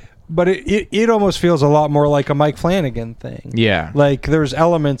 But it almost feels a lot more like a Mike Flanagan thing. Yeah. Like there's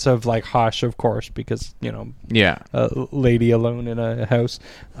elements of like Hush, of course, because Yeah. a lady alone in a house.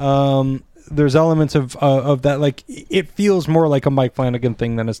 There's elements of that. Like it feels more like a Mike Flanagan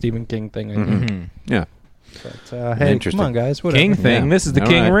thing than a Stephen King thing. I think. Yeah. But hey, Interesting. come on, guys. Whatever. King thing. Yeah. This is the All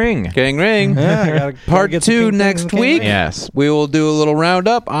King right. Ring. King Ring. Yeah, gotta Part get the 2 King thing next and the King week. Ring. Yes. We will do a little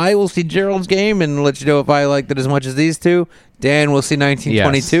roundup. I will see Gerald's Game and let you know if I liked it as much as these two. Dan will see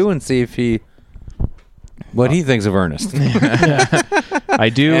 1922 and see if he what he thinks of Ernest. I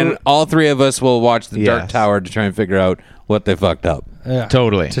do. And all three of us will watch The Dark Yes. Tower to try and figure out what they fucked up. Yeah.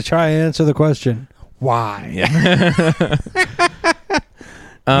 Totally. To try and answer the question, why?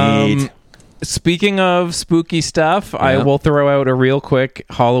 Neat. Speaking of spooky stuff, I Yeah. will throw out a real quick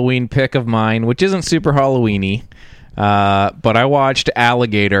Halloween pick of mine, which isn't super Halloween-y, but I watched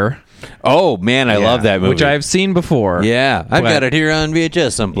Alligator. Oh, man, I love that movie. Which I've seen before. Yeah, I've But- got it here on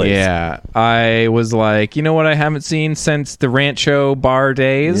VHS someplace. Yeah. I was like, you know what I haven't seen since the Rancho Bar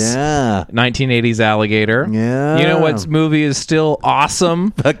days? Yeah. 1980s Alligator. Yeah. You know what movie is still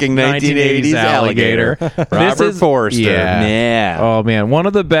awesome? Fucking 1980s Alligator. Robert Forster. Yeah. Oh, man. One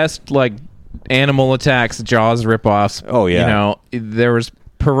of the best, like, Animal Attacks Jaws ripoffs. Oh, yeah. You know, there was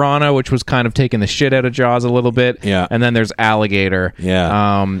Piranha, which was kind of taking the shit out of Jaws a little bit. Yeah. And then there's Alligator.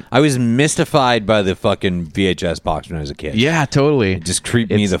 Yeah. I was mystified by the fucking VHS box when I was a kid. Yeah, totally. It just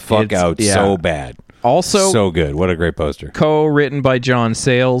creeped me It's- the fuck it's- out yeah. so bad. Also, So good. What a great poster. co-written by John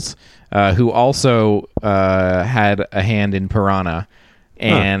Sayles, who also had a hand in Piranha,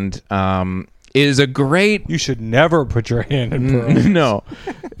 and is a great. You should never put your hand in Piranha. No,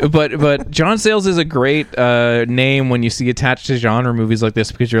 but John Sayles is a great name when you see attached to genre movies like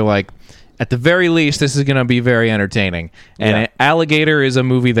this, because you're like, at the very least, this is going to be very entertaining. And Yeah. Alligator is a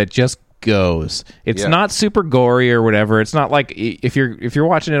movie that just goes. It's Yeah. not super gory or whatever. It's not like if you're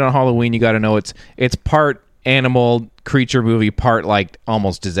watching it on Halloween, you got to know it's part animal creature movie, part like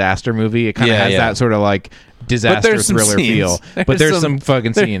almost disaster movie. It kind of Yeah, has yeah. that sort of like disaster there's some thriller scenes. feel. But there's some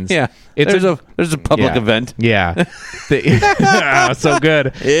fucking scenes. Yeah. It's There's a public yeah. event. Yeah. So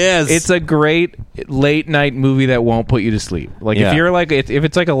good. Yes. It's a great late night movie that won't put you to sleep. Like Yeah. if you're like, if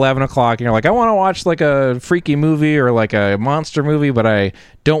it's like 11 o'clock and you're like, I want to watch like a freaky movie or like a monster movie, but I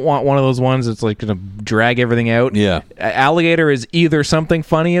don't want one of those ones that's like going to drag everything out. Yeah. Alligator is either something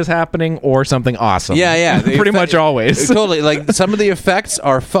funny is happening or something awesome. Yeah, yeah. The Pretty effect- much always. Totally. Like, some of the effects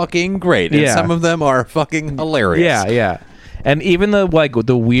are fucking great, and Yeah. some of them are fucking hilarious. Yeah, yeah. And even the like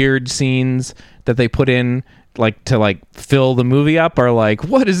the weird scenes that they put in like to like fill the movie up are like,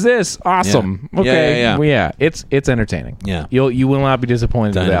 what is this? Awesome. Yeah. Okay. Yeah. Well, yeah. It's entertaining. Yeah. You will not be disappointed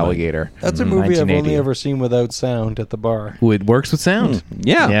with Dynamite. Alligator. That's a movie I've 1980. only ever seen without sound at the bar. Ooh, it works with sound.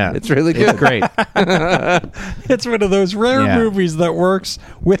 Yeah. Yeah. It's really good. It's great. It's one of those rare Yeah. movies that works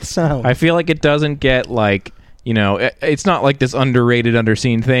with sound. I feel like it doesn't get like, you know, it's not like this underrated,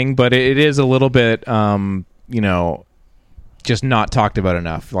 underseen thing, but it is a little bit, you know, just not talked about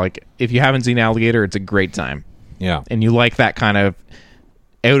enough. Like if you haven't seen Alligator, it's a great time. Yeah. And you like that kind of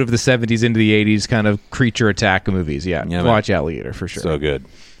out of the 70s into the 80s kind of creature attack movies. Yeah, Yeah, watch Alligator for sure. So good.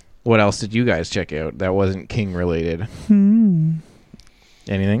 What else did you guys check out that wasn't King related?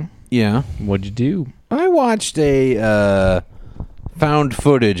 Anything? Yeah. What'd you do? I watched a found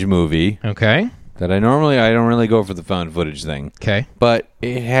footage movie Okay. that I don't really go for the found footage thing, Okay. but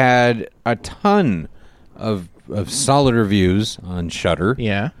it had a ton of solid reviews on Shudder.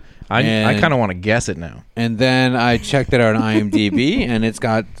 Yeah. I And- kind of want to guess it now. And then I checked it out on IMDb, and it's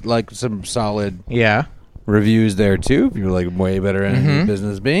got like some solid Yeah. reviews there too. If you're like way better at the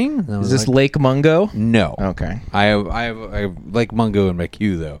business being, I Is was this like, Lake Mungo? no? Okay. I have like Mungo in my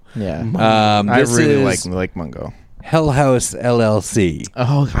queue though. Yeah. I I really like Lake Mungo. Hell House LLC.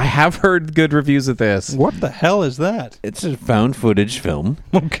 Oh, I have heard good reviews of this. What the hell is that? It's a found footage film.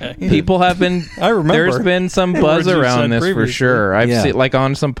 Okay. People have been. I remember. There's been some buzz Words you around said this for previously. sure. I've Yeah. seen like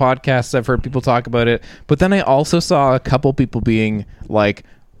on some podcasts. I've heard people talk about it, but then I also saw a couple people being like,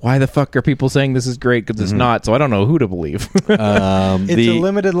 "Why the fuck are people saying this is great? Because it's not." So I don't know who to believe. It's a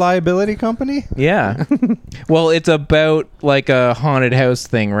limited liability company? Yeah. Well, it's about like a haunted house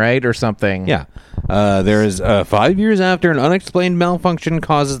thing, right, or something. Yeah. There is 5 years after an unexplained malfunction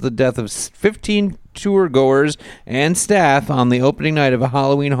causes the death of 15 tour goers and staff on the opening night of a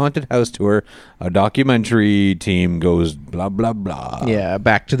Halloween haunted house tour, a documentary team goes blah, blah, blah. Yeah.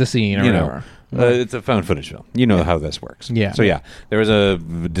 Back to the scene or You whatever. know, it's a found footage film. You know how this works. Yeah. So, yeah, there was a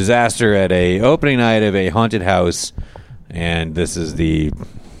disaster at a opening night of a haunted house, and this is the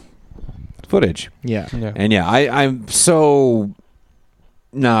footage. Yeah. Yeah. And yeah, I'm so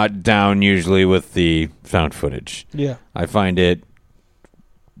not down usually with the found footage. Yeah. I find it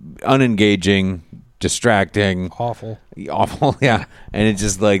unengaging, distracting, Awful. awful. Yeah, and it's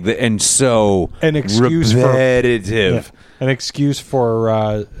just like and so An excuse for- repetitive. An excuse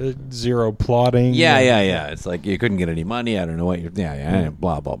for zero plotting. Yeah. It's like you couldn't get any money. I don't know what you're. Yeah.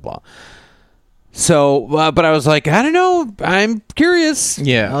 Blah blah blah. So, but I was like, I don't know. I'm curious.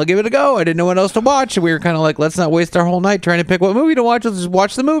 Yeah. I'll give it a go. I didn't know what else to watch. And we were kind of like, let's not waste our whole night trying to pick what movie to watch. Let's just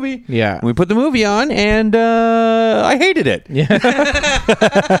watch the movie. Yeah. And we put the movie on, and I hated it. Yeah.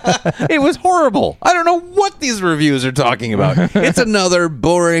 It was horrible. I don't know what these reviews are talking about. It's another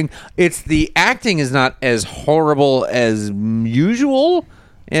boring. The acting is not as horrible as usual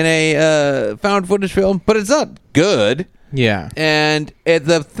in a found footage film, but it's not good. Yeah. And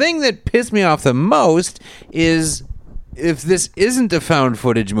the thing that pissed me off the most is, if this isn't a found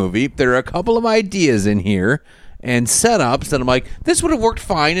footage movie, there are a couple of ideas in here and setups that I'm like, this would have worked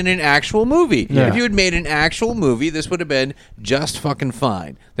fine in an actual movie. Yeah. If you had made an actual movie, this would have been just fucking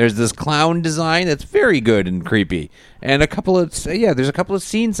fine. There's this clown design that's very good and creepy. And there's a couple of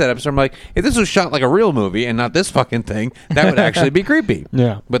scene setups where I'm like, if this was shot like a real movie and not this fucking thing, that would actually be creepy.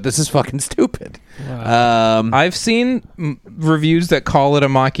 Yeah. But this is fucking stupid. I've seen reviews that call it a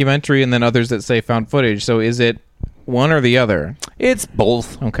mockumentary and then others that say found footage. So is it one or the other? It's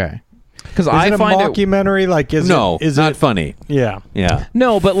both. Okay. Because Is it a mockumentary? Like, is not funny. Yeah. Yeah.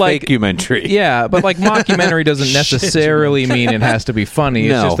 No, but like Fakecumentary. Yeah, but like mockumentary doesn't necessarily mean it has to be funny.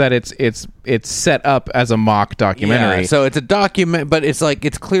 It's No. just that it's set up as a mock documentary. Yeah, so it's a document, but it's like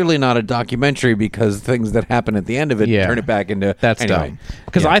it's clearly not a documentary because things that happen at the end of it Yeah. turn it back into. That's anyway. dumb.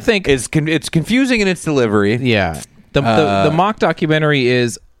 Because I think it's confusing in its delivery. yeah, the mock documentary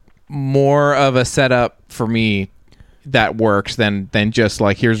is more of a setup for me that works than just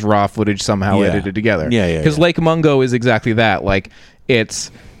like here's raw footage somehow Yeah. edited together. Yeah. Because Lake Mungo is exactly that. Like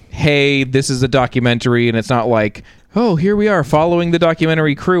it's, hey, this is a documentary, and it's not like, oh, here we are following the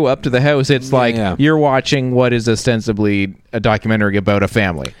documentary crew up to the house. It's like you're watching what is ostensibly a documentary about a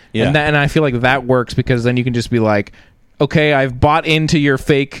family. Yeah. And I feel like that works because then you can just be like, okay, I've bought into your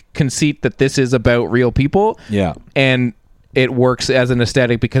fake conceit that this is about real people. Yeah. And it works as an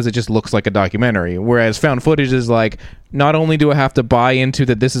aesthetic because it just looks like a documentary. Whereas found footage is like, not only do I have to buy into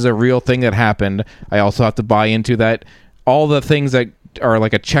that this is a real thing that happened, I also have to buy into that all the things that are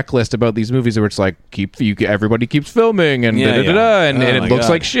like a checklist about these movies where it's like everybody keeps filming and Yeah, yeah. and Oh it my looks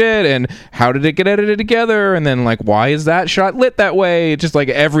God. like shit, and how did it get edited together, and then like why is that shot lit that way? It's just like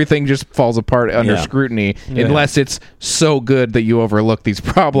everything just falls apart under Yeah. scrutiny unless it's so good that you overlook these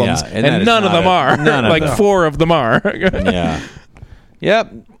problems, Yeah, and that and is none of not them are. none of Like them. 4 of them are. Yeah.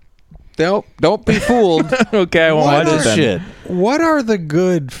 Yep. Don't be fooled. Okay, I won't What watch it are- then. Shit. What are the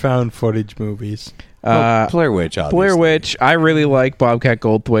good found footage movies? Blair Witch. Obviously. Blair Witch. I really like Bobcat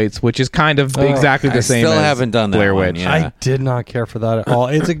Goldthwait's, which is kind of exactly the I same. still as haven't done that Blair one, Witch. yeah. I did not care for that at all.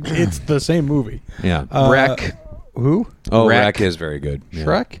 It's the same movie. Yeah. Wreck. Who? Oh, Wreck. Wreck is very good. Yeah.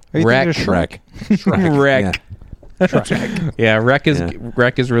 Shrek? Are you Wreck. thinking of Shrek? Wreck. Wreck. Yeah, Wreck is Yeah.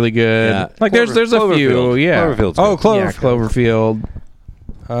 Wreck is really good. Yeah. Like there's a few. Cloverfield. Yeah. Cloverfield's Oh, good. Yeah, Cloverfield.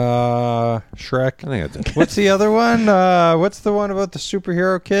 Shrek. I think that's it. What's the other one? What's the one about the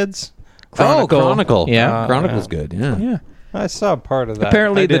superhero kids? Chronicle. Yeah. Chronicle's good. Yeah. Yeah. I saw part of that.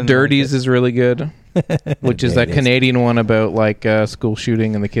 Apparently, I The didn't Dirties like is really good, which is that Dirties. Canadian one about like school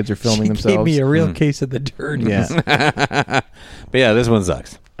shooting and the kids are it. filming She themselves. gave me a real case of the Dirties. Yeah. But yeah, this one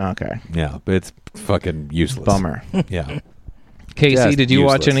sucks. Okay. Yeah, but it's fucking useless. Bummer. Yeah. Casey, Just did you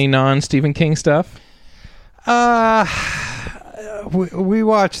watch useless. any non-Stephen King stuff? We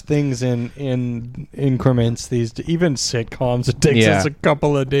watch things in increments. Even sitcoms, it takes Yeah. us a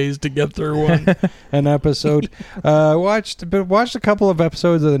couple of days to get through an episode. Watched a couple of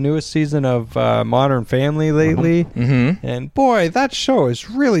episodes of the newest season of Modern Family lately, Mm-hmm. and boy, that show has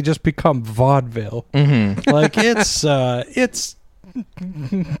really just become vaudeville. Mm-hmm. Like it's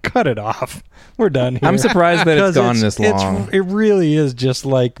cut it off. We're done here. I'm surprised that it's 'Cause gone this long. It really is just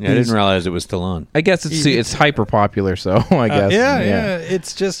like Yeah, I these- didn't realize it was still on. I guess it's hyper popular, so I guess. yeah.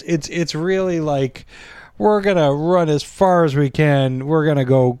 It's just it's really like we're gonna run as far as we can. We're gonna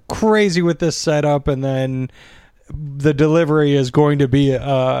go crazy with this setup, and then the delivery is going to be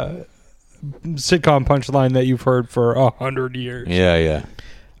a sitcom punchline that you've heard for 100 years. Yeah, yeah.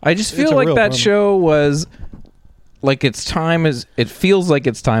 I just It's feel a like real that bummer. show was like its time is. It feels like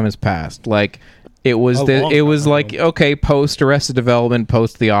its time has passed. Like it was. A long It was time. like okay, post Arrested Development,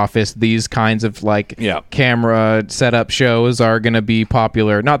 post The Office. These kinds of like Yeah. camera setup shows are going to be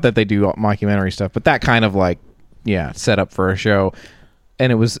popular. Not that they do mockumentary stuff, but that kind of like setup for a show.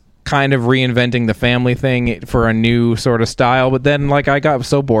 And it was kind of reinventing the family thing for a new sort of style, but then like I got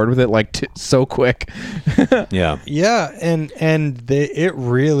so bored with it like so quick. Yeah. Yeah, it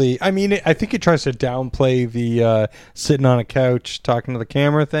really, I mean, I think it tries to downplay the sitting on a couch talking to the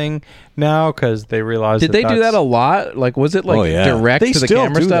camera thing now, because they realize Did they do that a lot? Like, was it like direct They to the still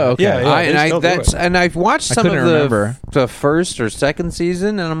camera do stuff? that. Okay. Yeah. And I've watched some of the first or second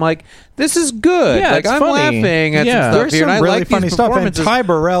season, and I'm like, this is good. Yeah, like it's I'm funny. laughing at some stuff There's here, some and I really like funny these stuff, and performances. Ty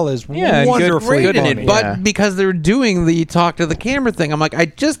Burrell is Yeah, wonderfully great in funny. it, but Yeah. because they're doing the talk to the camera thing, I'm like, I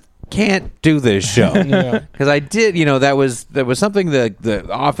just can't do this show because I did, that was something that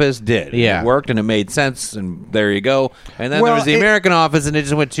the Office did. Yeah. It worked and it made sense, and there you go. And then Well, there was the American Office, and it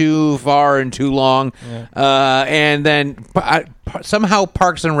just went too far and too long. And then somehow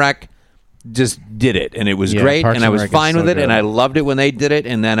Parks and Rec just did it, and it was great, Parks and I and was Rec is fine so with it, good. and I loved it when they did it.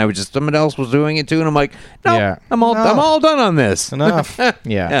 And then I was just someone else was doing it too, and I'm like, no, Yeah. I'm all done on this. Enough.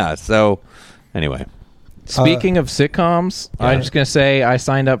 Yeah. So anyway. Speaking of sitcoms, I'm just going to say I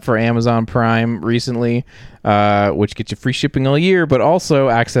signed up for Amazon Prime recently, which gets you free shipping all year, but also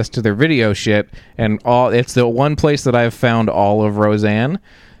access to their video shit. And it's the one place that I've found all of Roseanne.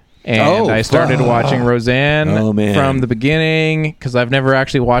 And I started watching Roseanne from the beginning because I've never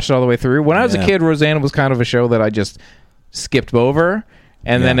actually watched it all the way through. When I was a kid, Roseanne was kind of a show that I just skipped over.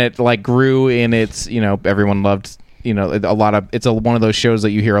 And then it like grew in its, everyone loved, a lot of, it's one of those shows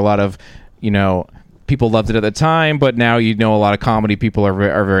that you hear a lot of, people loved it at the time, but now a lot of comedy people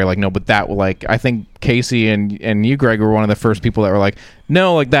are very like, no, but that, like, I think Casey and you, Greg, were one of the first people that were like,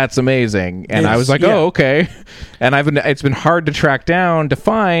 no, like, that's amazing. And I was like, oh, okay. And it's been hard to track down, to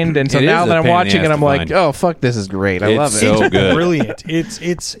find, and so now that I'm watching it, I'm like, oh, fuck, this is great. I love it. So good. Brilliant.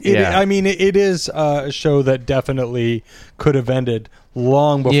 I mean, it is a show that definitely could have ended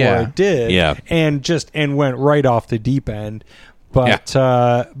long before it did. Yeah. And went right off the deep end.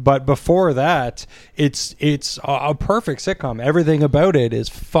 But before that, it's a perfect sitcom. Everything about it is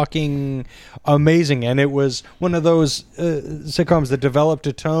fucking amazing, and it was one of those sitcoms that developed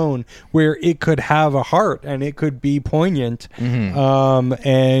a tone where it could have a heart and it could be poignant. And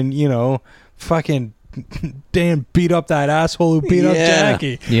fucking Dan beat up that asshole who beat up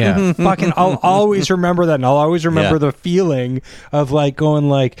Jackie. Yeah. Fucking, I'll always remember that, and I'll always remember the feeling of like going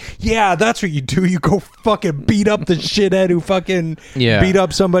like, yeah, that's what you do. You go fucking beat up the shithead who fucking beat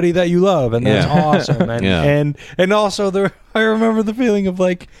up somebody that you love, and that's awesome. And and also I remember the feeling of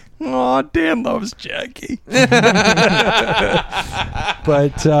like, oh, Dan loves Jackie.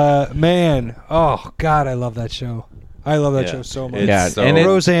 But man, oh God, I love that show. I love that show so much.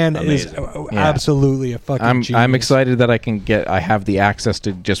 Roseanne is absolutely a fucking genius. I'm excited that I have the access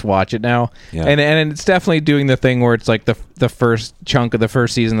to just watch it now. Yeah. And it's definitely doing the thing where it's like the first chunk of the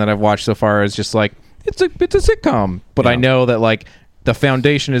first season that I've watched so far is just like, it's a sitcom. But I know that like the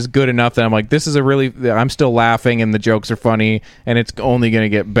foundation is good enough that I'm like, I'm still laughing and the jokes are funny and it's only going to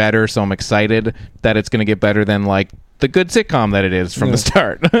get better. So I'm excited that it's going to get better than like the good sitcom that it is from the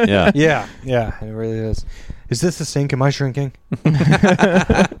start. Yeah, it really is. Is this the sink? Am I shrinking?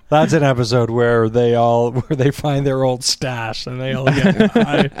 That's an episode where they find their old stash and they all get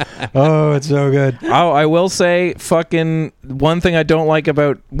high. Oh, it's so good. Oh, I will say, fucking one thing I don't like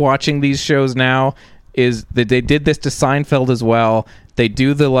about watching these shows now is that they did this to Seinfeld as well. They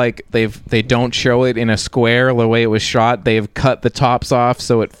do they don't show it in a square the way it was shot. They've cut the tops off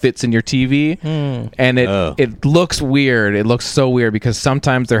so it fits in your TV, and it looks weird. It looks so weird because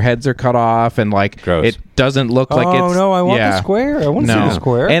sometimes their heads are cut off and like it doesn't look like it's. Oh no, I want the square. I want to see the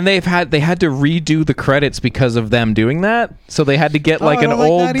square. And they had to redo the credits because of them doing that. So they had to get like an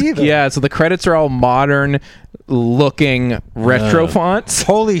old So the credits are all modern looking retro fonts.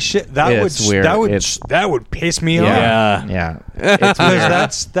 Holy shit, that would piss me off. Yeah.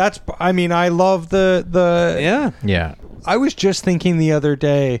 Because that's I mean, I love the I was just thinking the other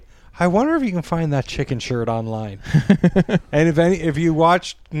day, I wonder if you can find that chicken shirt online. And if you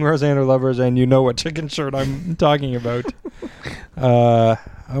watch Roseanne or Love Roseanne, you know what chicken shirt I'm talking about.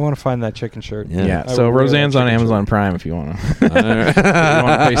 I want to find that chicken shirt. Yeah. So Roseanne's on Amazon Prime if you want to. You want to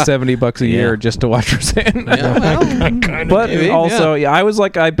pay $70 a year just to watch Roseanne. I was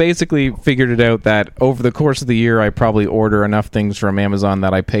like, I basically figured it out that over the course of the year, I probably order enough things from Amazon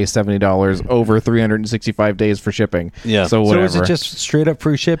that I pay $70 over 365 days for shipping. Yeah. So whatever. So is it just straight up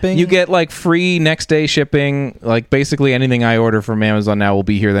free shipping? You get like free next day shipping. Like basically anything I order from Amazon now will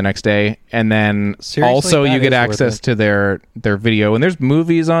be here the next day, and then also you get access to their video, and there's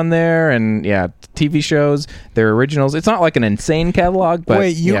movies on there and TV shows, their originals. It's not like an insane catalog, but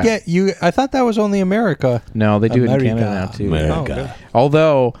wait, I thought that was only America. No, they do it in Canada now too. America.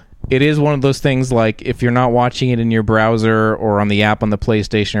 Although it is one of those things like if you're not watching it in your browser or on the app on the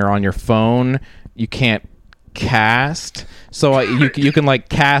PlayStation or on your phone, you can't cast. So you can like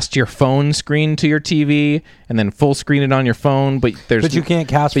cast your phone screen to your TV and then full screen it on your phone, but you can't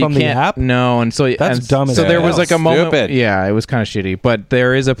cast but you from the can't- app? No, and so That's dumb as So there hell. was like a moment. Stupid. Yeah, it was kind of shitty, but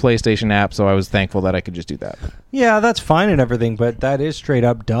there is a PlayStation app, so I was thankful that I could just do that. Yeah, that's fine and everything, but that is straight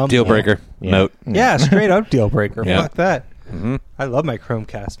up dumb. Deal breaker. Yeah. Note. Yeah, straight up deal breaker. Yeah. Fuck that. Mm-hmm. I love my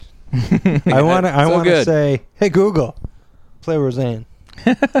Chromecast. I want to good. say, hey Google, play Roseanne.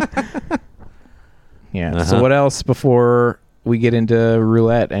 Yeah. So what else before we get into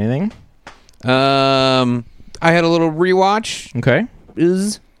roulette? Anything? I had a little rewatch. Okay.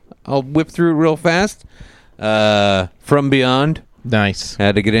 I'll whip through it real fast. From Beyond. Nice.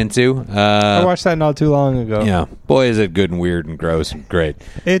 Had to get into. I watched that not too long ago. Yeah. Boy, is it good and weird and gross and great.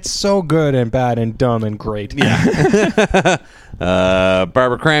 It's so good and bad and dumb and great.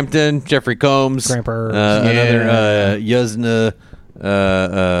 Barbara Crampton, Jeffrey Combs, Crampers. another Yuzna.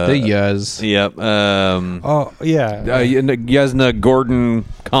 The Yuz. Yep. Oh yeah. Yuzna Gordon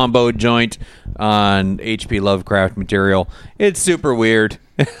combo joint on H.P. Lovecraft material. It's super weird.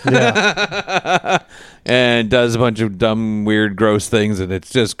 Yeah. And does a bunch of dumb, weird, gross things, and it's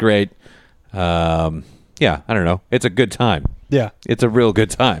just great. Yeah, I don't know. It's a good time. Yeah. It's a real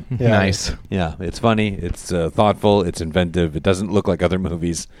good time. Yeah. Nice. Yeah, it's funny. It's thoughtful. It's inventive. It doesn't look like other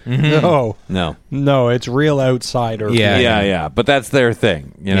movies. No. No. It's real outsider. Yeah. Yeah. But that's their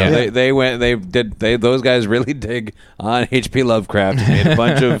thing. You know, Yeah. those guys really dig on H.P. Lovecraft. Made a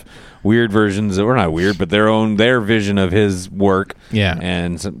bunch of weird versions that were not weird, but their vision of his work. Yeah.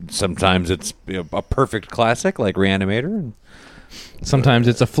 And sometimes it's a perfect classic like Reanimator. Sometimes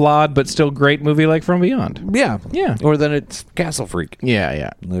it's a flawed but still great movie like From Beyond. Yeah. Yeah. Or then it's Castle Freak,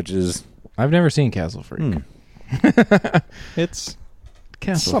 Yeah. which is I've never seen Castle Freak. It's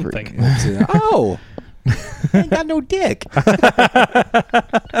Castle something. Freak. oh. Ain't got no dick.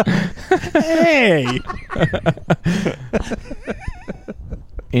 Hey.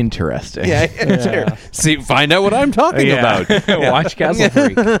 Interesting. Sure. See, find out what I'm talking about. Watch Castle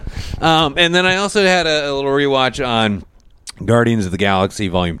Freak. And then I also had a little rewatch on Guardians of the Galaxy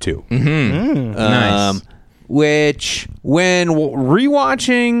Volume 2. Nice. Which, when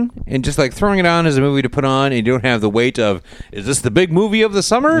rewatching and just like throwing it on as a movie to put on, and you don't have the weight of, is this the big movie of the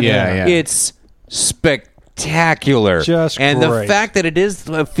summer? Yeah. It's spectacular. And the great. fact that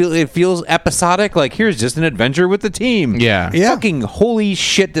it feels episodic, like here's just an adventure with the team. Yeah. Fucking holy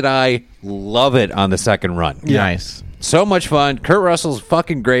shit, did I love it on the second run. Nice. So much fun. Kurt Russell's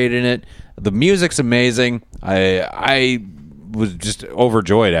fucking great in it. The music's amazing. I was just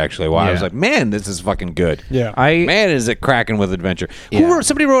overjoyed actually. While I was Yeah. like, man, this is fucking good. Yeah. Man, is it cracking with adventure. Yeah.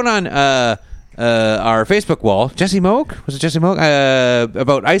 Somebody wrote on our Facebook wall, Jesse Moak? Was it Jesse Moak?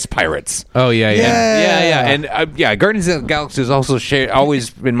 About ice pirates. Oh yeah. And Guardians of the Galaxy has also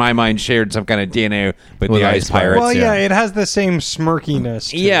always in my mind shared some kind of DNA with the ice pirates. Well, yeah, it has the same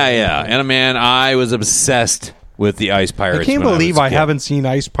smirkiness. to it. And man, I was obsessed with the ice pirates. I can't when believe was a I kid. haven't seen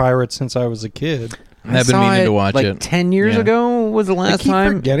Ice Pirates since I was a kid. I've been saw meaning to watch like it. 10 years Yeah. ago was the last keep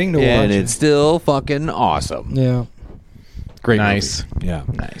time. forgetting to and watch it. it's still fucking awesome. Yeah. Great Nice. movie. Yeah.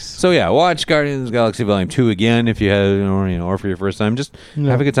 Nice. So yeah, watch Guardians of the Galaxy Volume 2 again if you have, or for your first time. Just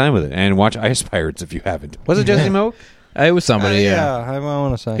have a good time with it, and watch Ice Pirates if you haven't. Was it Jesse Moak? It was somebody. I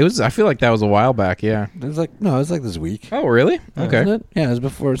want to say. It was. I feel like that was a while back. Yeah. It was like this week. Oh really? Okay. Wasn't it? Yeah, it was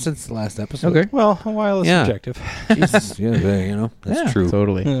before since the last episode. Okay. Well, a while is Yeah. subjective. Jesus, that's Yeah, true.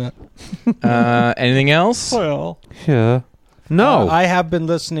 Totally. Anything else? Well, Yeah. No. I have been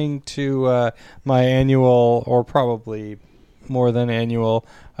listening to my annual, or probably more than annual,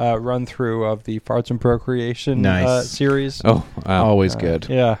 run through of the Farts and Procreation Nice. series. oh, wow. Always good.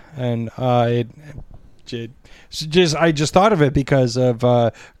 Yeah, and I just thought of it because of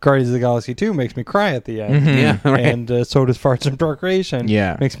Guardians of the Galaxy 2 makes me cry at the end. Yeah, right. And so does Farts and Procreation.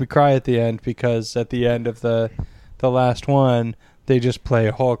 Yeah. Makes me cry at the end because at the end of the last one, they just play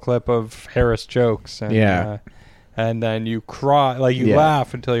a whole clip of Harris jokes. And, Yeah. and then you cry, like you Yeah.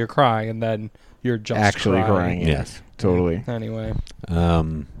 laugh until you're crying, and then you're just Actually crying. Yes. Totally. Anyway.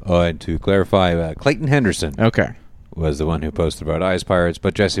 And to clarify, Clayton Henderson Okay. was the one who posted about Ice Pirates,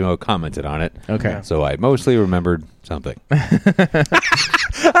 but Jesse Moe commented on it. Okay. So I mostly remembered something.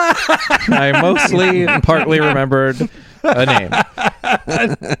 I mostly and partly remembered a name.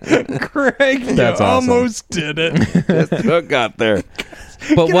 Craig, That's you awesome. almost did it. Just what got there.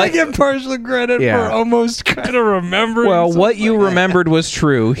 But Can I get partial credit Yeah. for almost kind of remembering? Well, what something? you remembered was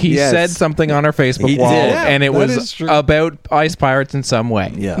true. He Yes. said something on our Facebook He wall, did. Yeah, and it that was is true. about Ice Pirates in some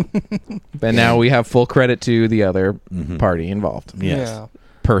way. Yeah. And now we have full credit to the other party involved. Yes. Yeah.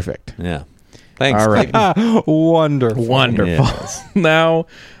 Perfect. Yeah. Thanks. All right. Wonderful. Wonderful. Yes. Now,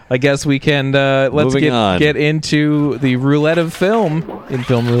 I guess we can let's Moving on. get into the roulette of film in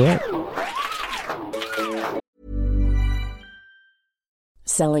Film Roulette.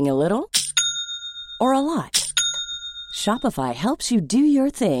 Selling a little or a lot? Shopify helps you do your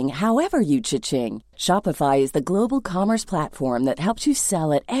thing however you cha-ching. Shopify is the global commerce platform that helps you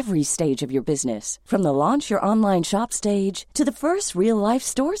sell at every stage of your business. From the launch your online shop stage to the first real-life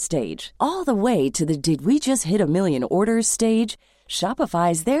store stage, all the way to the did we just hit a million orders stage.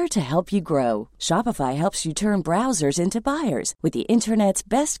 Shopify is there to help you grow. Shopify helps you turn browsers into buyers with the internet's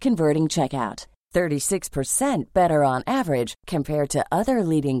best converting checkout. 36% better on average compared to other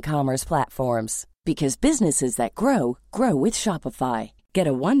leading commerce platforms. Because businesses that grow, grow with Shopify. Get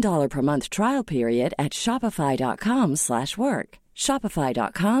a $1 per month trial period at shopify.com/work.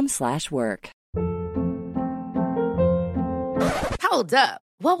 Shopify.com/work. Hold up.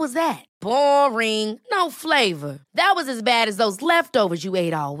 What was that? Boring. No flavor. That was as bad as those leftovers you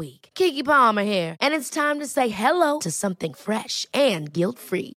ate all week. Keke Palmer here, and it's time to say hello to something fresh and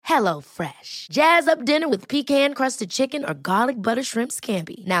guilt-free. HelloFresh. Jazz up dinner with pecan-crusted chicken or garlic butter shrimp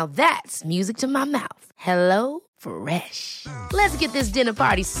scampi. Now that's music to my mouth. HelloFresh. Let's get this dinner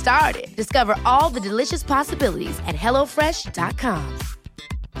party started. Discover all the delicious possibilities at HelloFresh.com.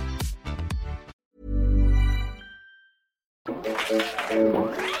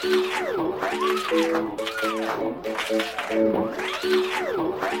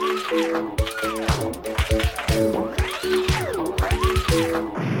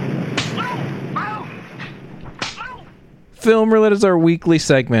 Film Roulette is our weekly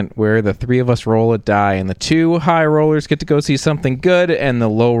segment where the three of us roll a die, and the two high rollers get to go see something good, and the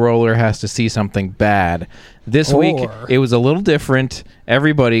low roller has to see something bad. This week, it was a little different.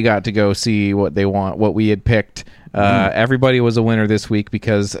 Everybody got to go see what they want, what we had picked. Everybody was a winner this week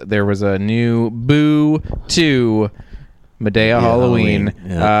because there was a new Boo 2 Medea Halloween.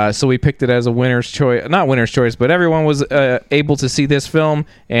 Yeah. So we picked it as a winner's choice. Not winner's choice, but everyone was able to see this film,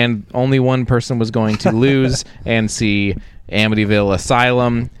 and only one person was going to lose and see Amityville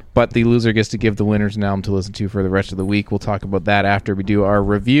Asylum. But the loser gets to give the winners an album to listen to for the rest of the week. We'll talk about that after we do our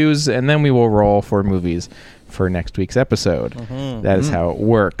reviews, and then we will roll for movies for next week's episode. That is how it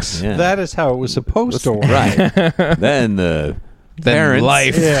works. Yeah. That is how it was supposed to work. Right. Then the Then parents,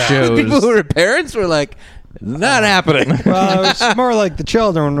 life the shows. people who were parents were like, not happening. Well, it's more like the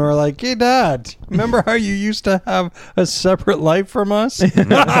children were like, "Hey, Dad, remember how you used to have a separate life from us?"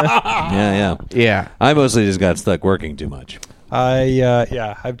 Yeah. Yeah. I mostly just got stuck working too much.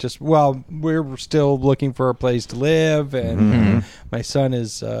 I've just, we're still looking for a place to live, and my son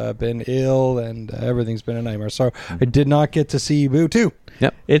has been ill, and everything's been a nightmare. So I did not get to see Boo 2.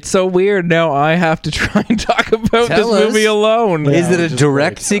 Yep. It's so weird. Now I have to try and talk about Tell this us. movie alone. Yeah. Is it a which is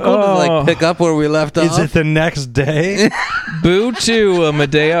direct great. sequel to like pick up where we left off? Is it the next day? Boo 2, A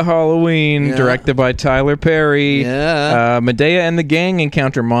Medea Halloween, Yeah. directed by Tyler Perry. Yeah. Medea and the gang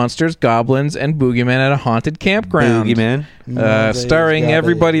encounter monsters, goblins, and boogeymen at a haunted campground. Boogeyman? Starring Goblins.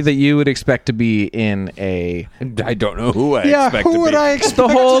 everybody that you would expect to be in a... I don't know who I Yeah, expect who to would be. I expect? The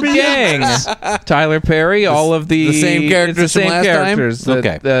whole to be gang. Tyler Perry, all of the... same characters it's the from same last time? characters.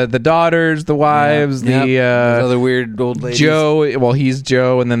 Okay. The daughters, the wives, Yep. the... Those other weird old ladies. Joe, well, he's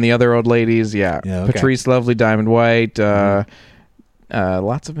Joe, and then the other old ladies, Yeah, okay. Patrice Lovely, Diamond White,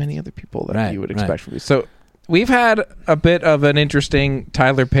 lots of many other people that Right, you would right. expect from these. So we've had a bit of an interesting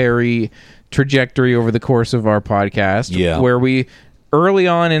Tyler Perry trajectory over the course of our podcast, Yeah. where we early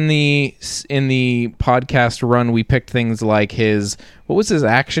on in the podcast run, we picked things like what was his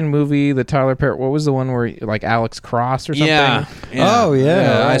action movie? The Tyler Perry. What was the one where like Alex Cross or something? Yeah. Oh,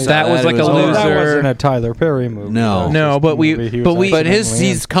 yeah. I saw That was like a It loser. That wasn't a Tyler Perry movie. No. That was No, just but a we- movie he but was we- But accidentally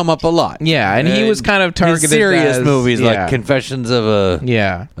in. he's come up a lot. Yeah, and he was kind of targeted his serious as- movies yeah. like Confessions of a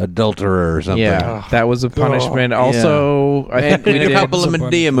Yeah. Adulterer or something. Yeah, that was a punishment. Also, I think we and a did couple of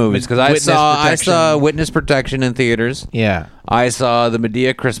Medea movies because I Witness saw Protection. Witness Protection in theaters. Yeah, I saw the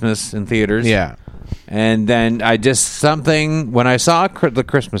Medea Christmas in theaters. yeah, And then I just when I saw the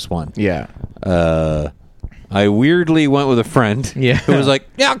Christmas one, yeah. I weirdly went with a friend. Yeah. Who was like,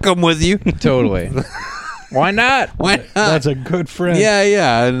 "Yeah, I'll come with you." Totally. Why not? Why not? That's a good friend.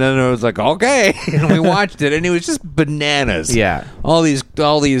 Yeah. And then I was like, "Okay," and we watched it, and it was just bananas. Yeah. all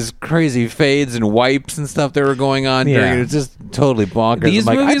these crazy fades and wipes and stuff that were going on. Yeah. During it. It's just totally bonkers. These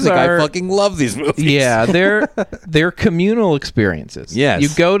I'm like, movies I are- fucking love these movies. Yeah, they're communal experiences. Yes. You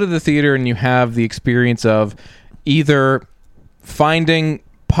go to the theater and you have the experience of either finding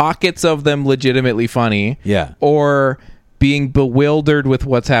pockets of them legitimately funny, Yeah. or being bewildered with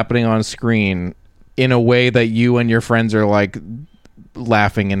what's happening on screen in a way that you and your friends are like,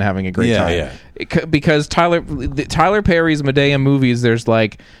 laughing and having a great time. Yeah. Because Tyler Perry's Medea movies, there's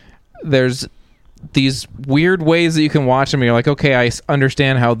these weird ways that you can watch them. And you're like, okay, I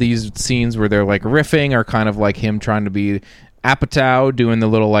understand how these scenes where they're like riffing are kind of like him trying to be Apatow, doing the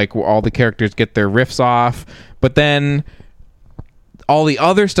little like all the characters get their riffs off, but then all the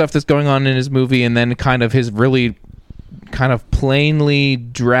other stuff that's going on in his movie, and then kind of his really kind of plainly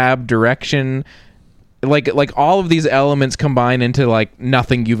drab direction, like all of these elements combine into like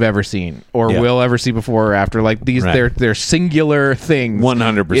nothing you've ever seen or will ever see before or after. Like these, they're singular things.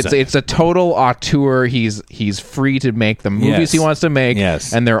 100%. It's a total auteur. He's free to make the movies he wants to make,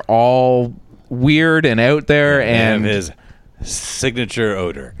 and they're all weird and out there, and his signature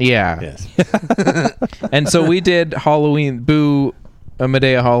odor. Yes. And so we did Halloween Boo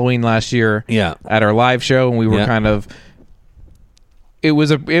Medea Halloween last year at our live show, and we were kind of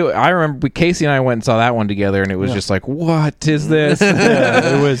I remember Casey and I went and saw that one together, and it was just like, what is this?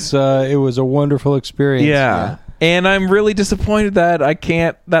 It was a wonderful experience. And I'm really disappointed that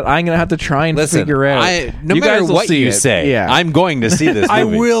I'm gonna have to try and figure out. No you matter guys will what see you it. say, I'm going to see this movie. I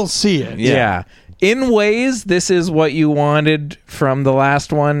will see it. Yeah. In ways, this is what you wanted from the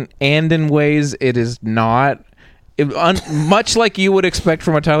last one, and in ways, it is not. Much like you would expect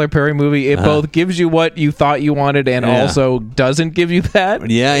from a Tyler Perry movie, it both gives you what you thought you wanted and also doesn't give you that.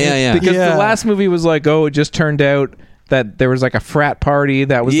 Because the last movie was like, it just turned out that there was like a frat party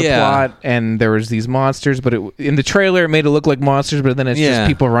that was the plot, and there was these monsters, but in the trailer it made it look like monsters, but then it's just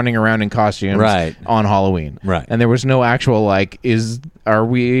people running around in costumes on Halloween. And there was no actual like, are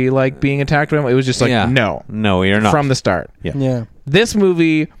we like being attacked by them? It was just like, no, we are not from the start. This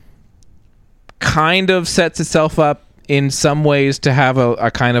movie kind of sets itself up in some ways to have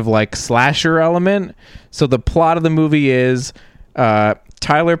a kind of like slasher element. So the plot of the movie is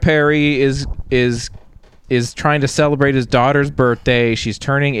Tyler Perry is trying to celebrate his daughter's birthday. She's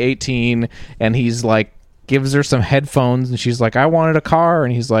turning 18, and he's like gives her some headphones, and she's like, I wanted a car,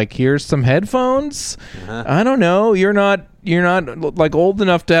 and he's like, here's some headphones. I don't know, you're not like old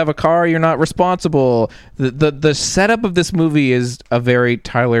enough to have a car, you're not responsible. The setup of this movie is a very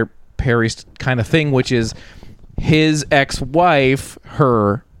Tyler Perry kind of thing, which is his ex-wife,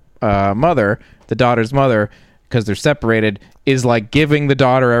 her mother, the daughter's mother, because they're separated, is like giving the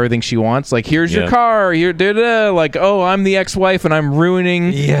daughter everything she wants. Like, here's your car. You're like, I'm the ex-wife and I'm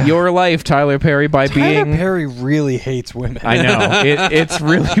ruining your life, Tyler Perry, by being. Tyler Perry really hates women. I know. It's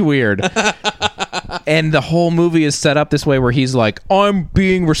really weird. And the whole movie is set up this way where he's like, I'm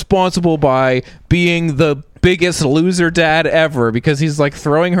being responsible by being the biggest loser dad ever, because he's like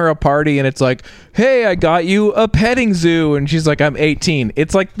throwing her a party, and it's like, hey, I got you a petting zoo, and she's like, I'm 18.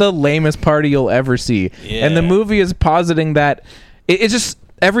 It's like the lamest party you'll ever see. And the movie is positing that it's just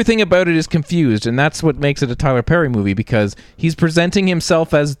everything about it is confused, and that's what makes it a Tyler Perry movie, because he's presenting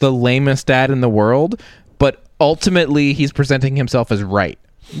himself as the lamest dad in the world, but ultimately he's presenting himself as right.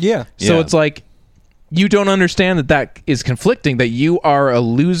 So it's like, you don't understand that is conflicting, that you are a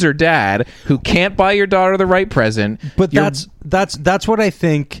loser dad who can't buy your daughter the right present. But that's what I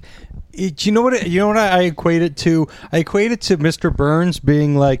think. You know what I equate it to? I equate it to Mr. Burns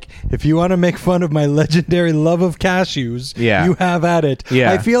being like, if you want to make fun of my legendary love of cashews, you have at it.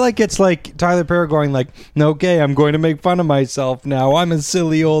 I feel like it's like Tyler Perry going like, okay, I'm going to make fun of myself now. I'm a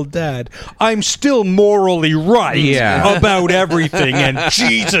silly old dad. I'm still morally right about everything and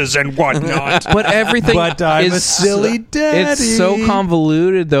Jesus and whatnot. But everything but I'm a silly daddy. It's so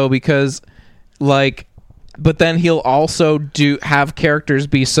convoluted though, because like, but then he'll also have characters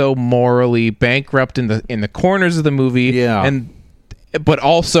be so morally bankrupt in the corners of the movie, but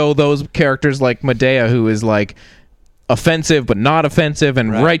also those characters like Medea, who is like offensive but not offensive,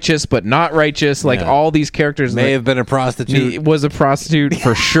 and righteous but not righteous. Like all these characters may have been a prostitute. Was a prostitute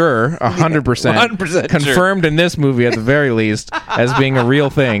for sure, 100%. 100% confirmed in this movie at the very least as being a real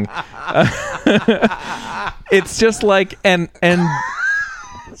thing. It's just like and.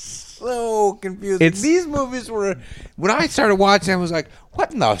 So confusing. These movies were, when I started watching, I was like,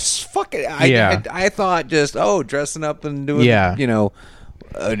 what in the fuck? I thought just, dressing up and doing,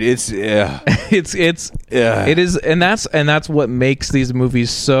 it is, and that's what makes these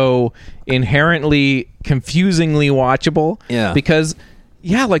movies so inherently confusingly watchable. Because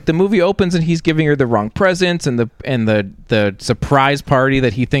like the movie opens and he's giving her the wrong presents, and the surprise party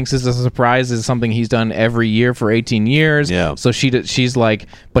that he thinks is a surprise is something he's done every year for 18 years. So she's like,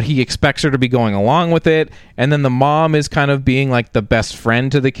 but he expects her to be going along with it, and then the mom is kind of being like the best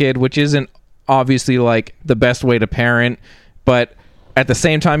friend to the kid, which isn't obviously like the best way to parent, but at the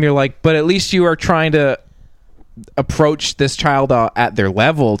same time you're like, but at least you are trying to approach this child at their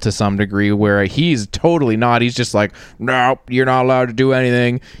level to some degree, where he's totally not. He's just like, no, you're not allowed to do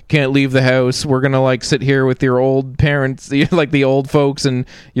anything. Can't leave the house. We're gonna like sit here with your old parents, like the old folks, and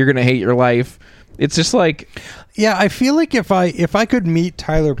you're gonna hate your life. It's just like, yeah, I feel like if I could meet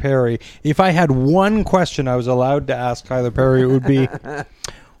Tyler Perry, if I had one question I was allowed to ask Tyler Perry, it would be,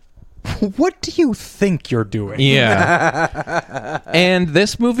 what do you think you're doing? yeah. And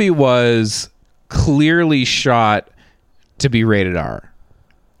this movie was clearly shot to be rated R.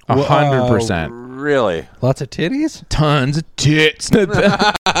 100%. Really? Lots of titties? Tons of tits.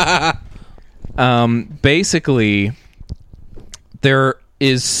 Basically, there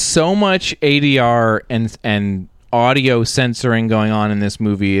is so much ADR and audio censoring going on in this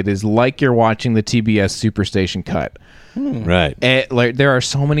movie. It is like you're watching the TBS Superstation cut. Right. Like there are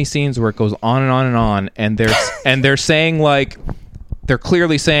so many scenes where it goes on and on and on, and they're saying like, they're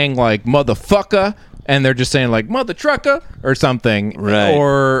clearly saying like motherfucker, and they're just saying like mother trucker or something, right?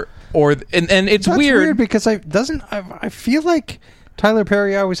 Or and it's That's weird because I feel like Tyler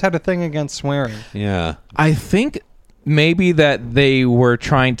Perry always had a thing against swearing. Yeah. I think maybe that they were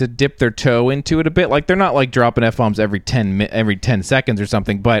trying to dip their toe into it a bit. Like they're not like dropping F-bombs every 10 seconds or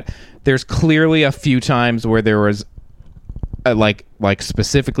something, but there's clearly a few times where there was like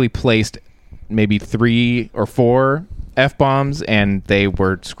specifically placed maybe 3 or 4 F-bombs and they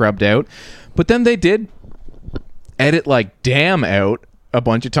were scrubbed out. But then they did edit like damn out a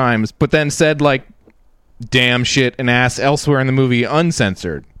bunch of times, but then said like damn, shit, and ass elsewhere in the movie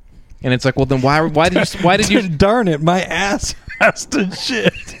uncensored. And it's like, well, then why did you darn it, my ass has to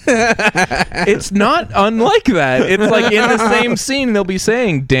shit. It's not unlike that. It's like in the same scene they'll be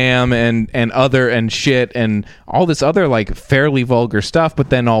saying damn and other and shit and all this other like fairly vulgar stuff,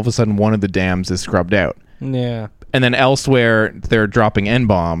 but then all of a sudden one of the dams is scrubbed out. Yeah. And then elsewhere they're dropping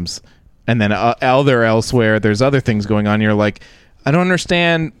N-bombs, and then elsewhere there's other things going on. You're like, I don't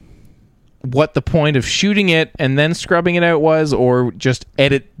understand what the point of shooting it and then scrubbing it out was, or just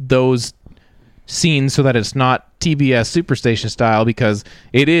edit those scenes so that it's not TBS Superstation style, because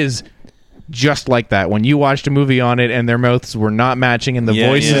it is just like that. When you watched a movie on it and their mouths were not matching and the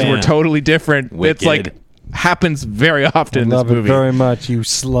voices were totally different, Wicked. It's like happens very often in this love movie. it very much, you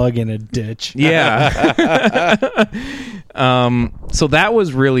slug in a ditch. Yeah. So that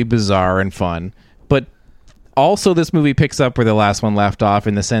was really bizarre and fun. But also this movie picks up where the last one left off,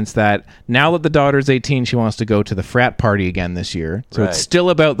 in the sense that now that the daughter's 18, she wants to go to the frat party again this year. So it's still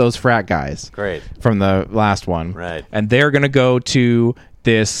about those frat guys. Great. From the last one. Right. And they're going to go to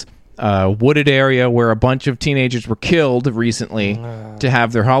this wooded area where a bunch of teenagers were killed recently to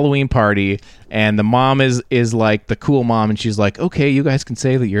have their Halloween party. And the mom is like the cool mom, and she's like, okay, you guys can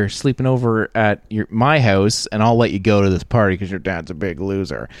say that you're sleeping over at my house and I'll let you go to this party because your dad's a big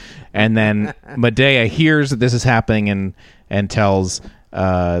loser. And then Madea hears that this is happening and tells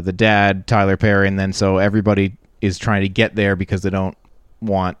the dad, Tyler Perry, and then so everybody is trying to get there because they don't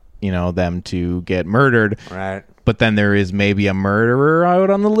want them to get murdered. Right. But then there is maybe a murderer out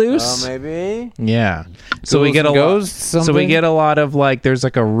on the loose. Oh, maybe. Yeah. So we get a lot of like, there's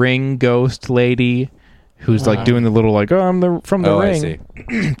like a ring ghost lady who's like doing the little like, oh, I'm from the ring.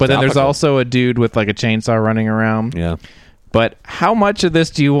 I see. But then there's also a dude with like a chainsaw running around. Yeah. But how much of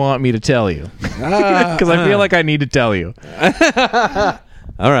this do you want me to tell you? Because I feel like I need to tell you.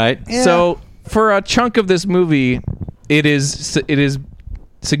 All right. Yeah. So for a chunk of this movie, it is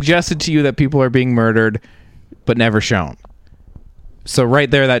suggested to you that people are being murdered, but never shown. So right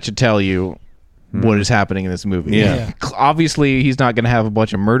there, that should tell you what is happening in this movie. Yeah. Obviously, he's not going to have a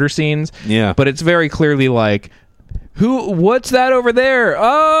bunch of murder scenes. Yeah. But it's very clearly like, what's that over there?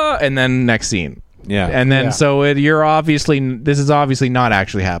 Oh, and then next scene. Yeah. And then so this is obviously not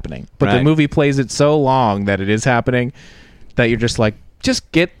actually happening. But the movie plays it so long that it is happening that you're just like,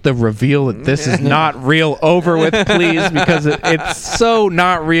 just get the reveal that this is not real over with, please, because it's so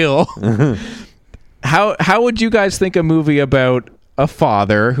not real. How would you guys think a movie about a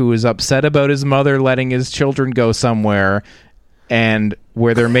father who is upset about his mother letting his children go somewhere and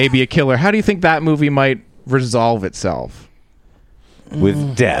where there may be a killer, how do you think that movie might resolve itself?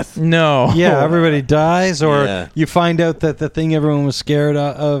 With death. No. Yeah, everybody dies, or Yeah. you find out that the thing everyone was scared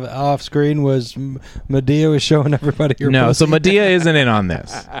of off screen was Madea was showing everybody her No, pussy. so Madea isn't in on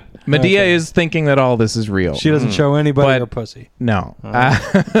this. Madea is thinking that all this is real. She doesn't show anybody But- her pussy. No.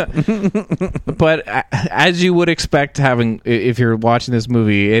 But as you would expect, if you're watching this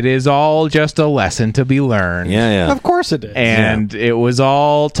movie, it is all just a lesson to be learned. Yeah. Of course it is. And it was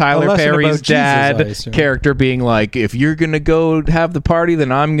all Tyler lesson Perry's about Jesus, I dad assume. character being like, if you're going to go have the party,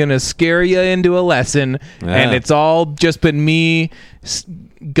 then I'm going to scare you into a lesson. Yeah. And it's all just been me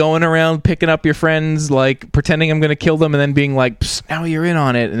going around picking up your friends, like pretending I'm going to kill them, and then being like, "Psst, now you're in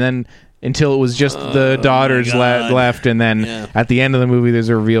on it," and then until it was just the daughters left, and then at the end of the movie, there's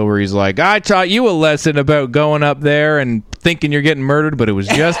a reveal where he's like, "I taught you a lesson about going up there and thinking you're getting murdered, but it was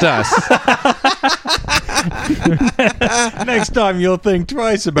just us." Next time you'll think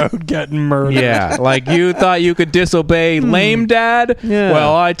twice about getting murdered. Yeah, like you thought you could disobey lame dad. Yeah.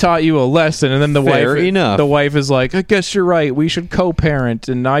 Well, I taught you a lesson, and then the Fair wife, enough. the wife is like, "I guess you're right. We should co-parent,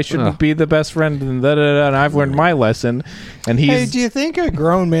 and I shouldn't be the best friend." And and I've learned my lesson. And he's Hey, do you think a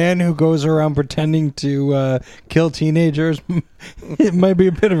grown man who goes around pretending to kill teenagers it might be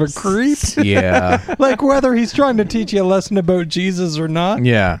a bit of a creep? yeah, Like whether he's trying to teach you a lesson about Jesus or not.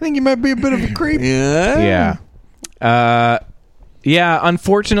 yeah. I think he might be a bit of a creep. Yeah. Yeah,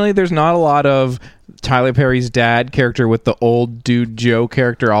 unfortunately, there's not a lot of Tyler Perry's dad character with the old dude Joe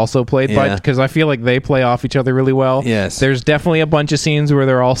character also played by, because I feel like they play off each other really well. Yes. There's definitely a bunch of scenes where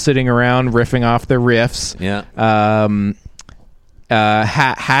they're all sitting around riffing off their riffs. Yeah.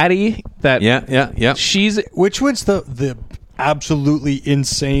 Hattie, that Yeah. she's Which one's the absolutely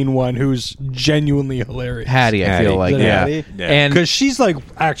insane one who's genuinely hilarious? Hattie, I feel like, Is it yeah. Hattie? And Because she's like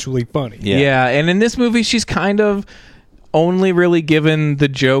actually funny. yeah, and in this movie, she's kind of only really given the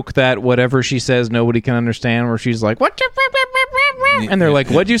joke that whatever she says, nobody can understand, where she's like, "What?" And they're like,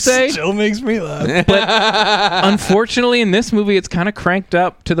 "What'd you say?" Still makes me laugh. But unfortunately, in this movie, it's kind of cranked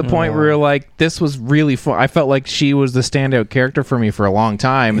up to the point where you're like, this was really fun. I felt like she was the standout character for me for a long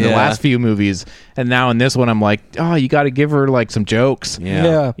time in the last few movies, and now in this one, I'm like, oh, you got to give her like some jokes.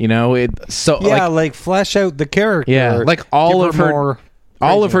 Yeah. You know, it so like flesh out the character. yeah, like all Give of her. more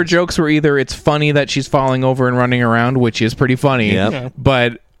All of her reasons. jokes were either it's funny that she's falling over and running around, which is pretty funny, Yep.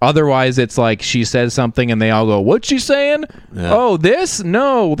 but otherwise it's like she says something and they all go, "What's she saying? Yeah. Oh, this?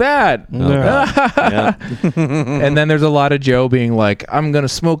 No, that." Yeah. And then there's a lot of Joe being like, "I'm gonna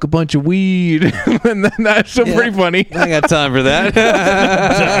smoke a bunch of weed," and then that's pretty funny. I got time for that.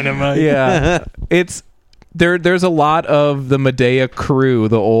 Dynamite. Yeah, it's there's a lot of the Medea crew,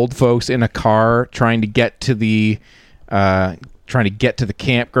 the old folks in a car trying to get to the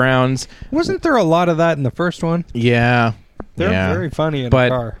campgrounds. Wasn't there a lot of that in the first one? Yeah, They're yeah. very funny in but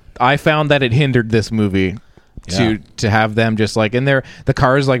the car. I found that it hindered this movie to have them just like, and the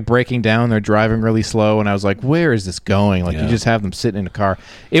car is like breaking down, they're driving really slow, and I was like, where is this going? Like, you just have them sitting in a car.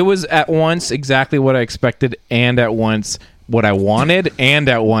 It was at once exactly what I expected, and at once what I wanted, and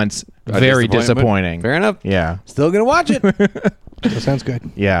at once very disappointing. Fair enough. Yeah. Still gonna watch it. That sounds good.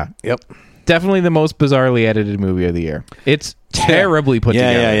 Yeah. Yep. Definitely the most bizarrely edited movie of the year. It's terribly put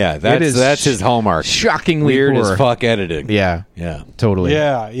together. Yeah. It is That's his hallmark. shockingly Weird poor. as fuck editing. Yeah. Yeah. Totally.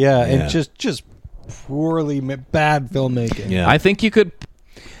 Yeah, and Yeah. just poorly bad filmmaking. Yeah. I think you could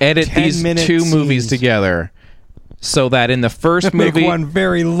edit 10-minute these two movies scenes. together so that in the first Make movie... one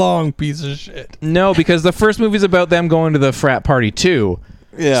very long piece of shit. No, because the first movie's about them going to the frat party too.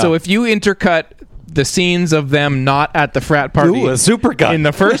 Yeah. So if you intercut the scenes of them not at the frat party Ooh, a supercut. in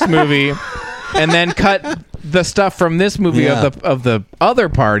the first movie and then cut the stuff from this movie Yeah. of the other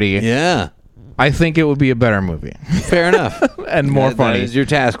party, Yeah. I think it would be a better movie Fair enough. and more That funny. is your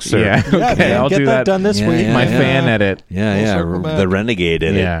task, sir. Yeah, Yeah, okay, man, I'll get do that done this Yeah, week. yeah, My yeah. fan edit. Yeah, We'll yeah. circle back. The Renegade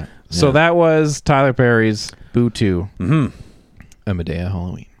in Yeah. it. So that was Tyler Perry's Boo 2. A Medea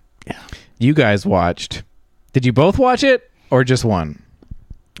Halloween. Yeah. You guys watched. Did you both watch it or just one?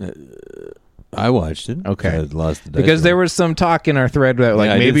 I watched it. Okay. I lost the dice Because there roll. was some talk in our thread that like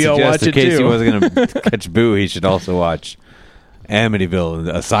Yeah, I did maybe I'll suggest watch in it case he too. wasn't going to catch Boo, he should also watch Amityville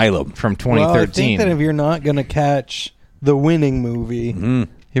Asylum. From Well, I 2013. think that if you're not going to catch the winning movie, Mm-hmm.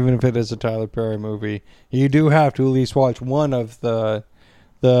 even if it is a Tyler Perry movie, you do have to at least watch one of the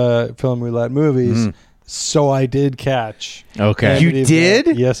Film Roulette movies. So I did catch. Okay. You Amityville.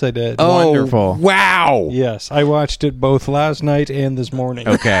 did? Yes, I did. Oh, Wonderful. Wow. Yes, I watched it both last night and this morning.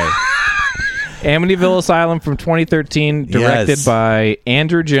 Okay. Amityville Asylum from 2013, directed Yes. by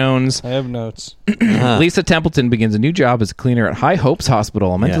Andrew Jones. I have notes. Lisa Templeton begins a new job as a cleaner at High Hopes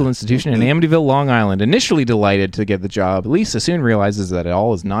Hospital, a mental Yeah. institution in Amityville, Long Island. Initially delighted to get the job, Lisa soon realizes that it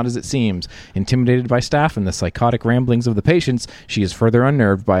all is not as it seems. Intimidated by staff and the psychotic ramblings of the patients, she is further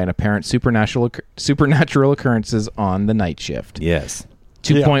unnerved by an apparent supernatural occurrences on the night shift. Yes.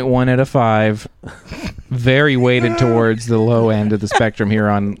 2.1 out of 5. Very weighted towards the low end of the spectrum here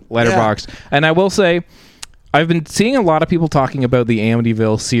on Letterboxd. And I will say, I've been seeing a lot of people talking about the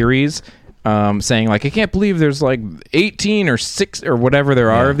Amityville series, saying like, I can't believe there's like 18 or 6 or whatever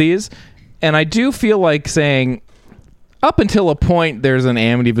there are of these. And I do feel like saying, up until a point, there's an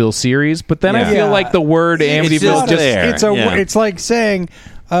Amityville series, but then I Yeah. feel Yeah. like the word It's Amityville just just... there. It's Yeah. It's like saying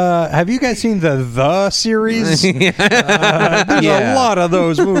Have you guys seen the series? There's Yeah. a lot of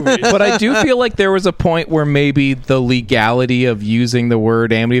those movies. But I do feel like there was a point where maybe the legality of using the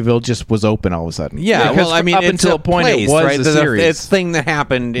word Amityville just was open all of a sudden. Yeah, Because well, I mean, up it's until a point, place, it was right? a There's series. It's a thing that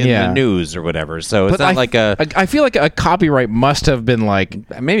happened in Yeah. the news or whatever. So it's But not like a I feel like a copyright must have been like,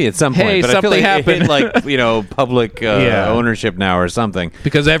 maybe at some point. Hey, but I feel something like it hit happened. public Yeah. ownership now or something.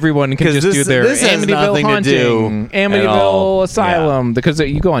 because everyone can 'Cause just do their this has Amityville nothing to do haunting, at Amityville all. Asylum. Because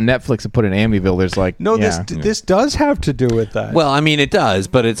you go on Netflix and put in Amityville, there's like No, yeah. this does have to do with that. Well, I mean, it does,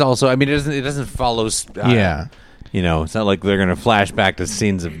 but it's also. I mean, it doesn't follow. Yeah. It's not like they're going to flash back to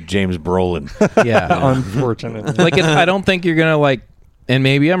scenes of James Brolin. yeah. unfortunately. Like I don't think you're gonna like, and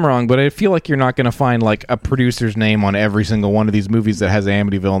maybe I'm wrong, but I feel like you're not gonna find like a producer's name on every single one of these movies that has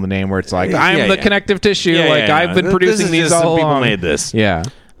Amityville in the name, where it's like I'm Yeah, the yeah. connective tissue. Yeah, like yeah, I've yeah. been This producing is these just all some people along. made this. Yeah.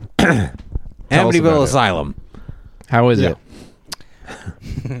 Tell us about Amityville it. Asylum. How is it?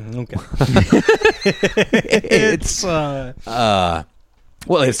 Okay. It's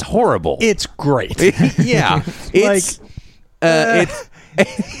Well, it's horrible. it's great. yeah,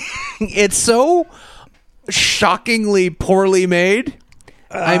 it's so shockingly poorly made.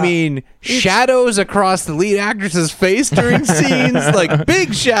 I mean, shadows across the lead actress's face during scenes, like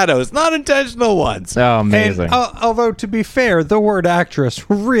big shadows, not intentional ones. Oh, And, amazing. although to be fair, the word actress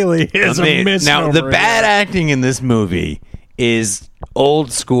really is a misnomer. Now, the bad acting in this movie is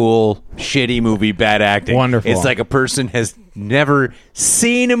old school, shitty movie bad acting. Wonderful. It's like a person has never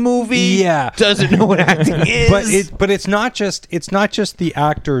seen a movie, Yeah. doesn't know what acting is. But it's not just the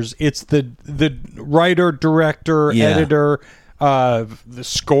actors. It's the writer, director, Yeah. editor, the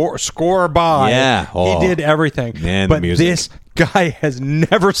score by. Yeah. Oh. He did everything. Man, the but music. this guy has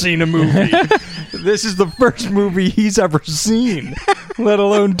never seen a movie. This is the first movie he's ever seen, let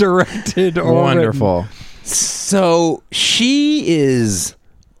alone directed or Wonderful. written. So she is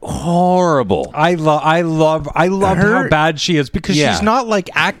horrible. I love how Her- bad she is because Yeah. she's not like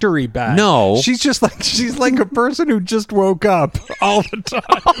actory bad. No. she's like a person who just woke up all the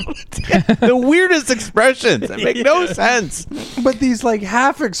time. The weirdest expressions that make no sense. But these like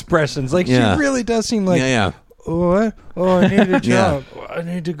half expressions, like Yeah. she really does seem like, Yeah. oh, what? Oh, I need a Yeah. job. I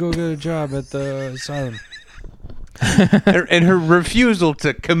need to go get a job at the asylum. And her refusal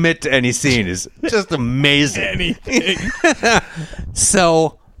to commit to any scene is just amazing.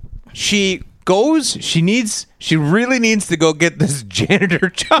 So she goes, she really needs to go get this janitor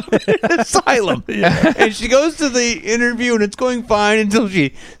job at an asylum. And she goes to the interview and it's going fine until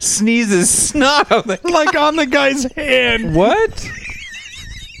she sneezes snot on the Like on the guy's hand. What?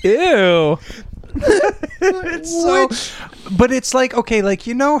 Ew. So, but it's like, okay, like,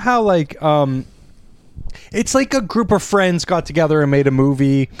 you know how like it's like a group of friends got together and made a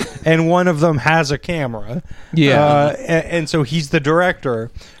movie, and one of them has a camera. Yeah. And so he's the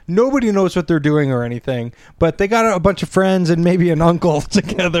director. Nobody knows what they're doing or anything, but they got a bunch of friends and maybe an uncle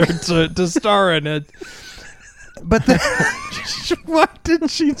together to star in it. But then, why did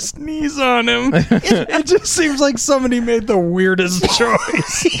she sneeze on him? It just seems like somebody made the weirdest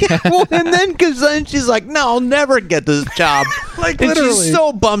choice. well, and then because then she's like, "No, I'll never get this job." Like, and literally. she's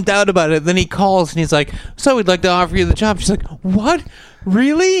so bummed out about it. Then he calls and he's like, "So we'd like to offer you the job." She's like, "What?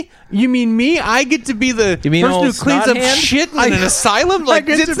 Really? You mean me? I get to be the You mean person who old cleans up Snothand? shit in an asylum? Like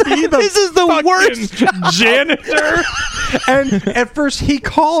I get it's to be the this is the fucking worst job. janitor." And at first he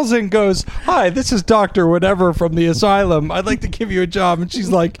calls and goes, "Hi, this is Dr. Whatever from the asylum. I'd like to give you a job." And she's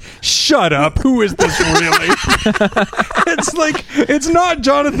like, "Shut up. Who is this really?" It's like, it's not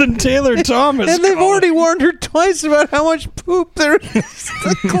Jonathan Taylor Thomas. And they've calling. already warned her twice about how much poop there is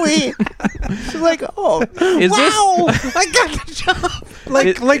to clean. She's like, "Oh, Is wow, I got the job."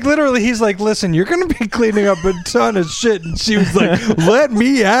 like literally, he's like, "Listen, you're going to be cleaning up a ton of shit." And she was like, "Let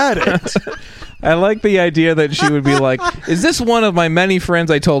me at it." I like the idea that she would be like, "Is this one of my many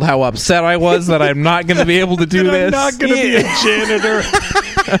friends I told how upset I was that I'm not going to be able to do And this?" I'm not going to be a janitor.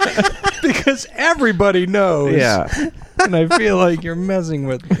 Because everybody knows. Yeah. And I feel like you're messing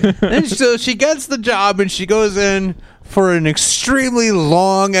with me. And so she gets the job and she goes in for an extremely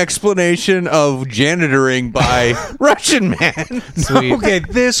long explanation of janitoring by Russian man. Sweet. Okay,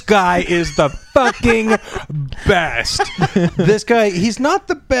 this guy is the fucking best. This guy, he's not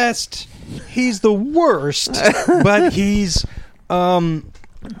the best. He's the worst. But he's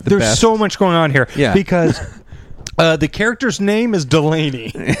there's best. so much going on here. Yeah. Because the character's name is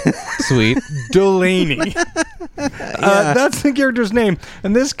Delaney. Sweet. Delaney. That's the character's name.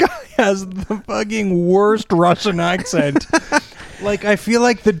 And this guy has the fucking worst Russian accent. Like, I feel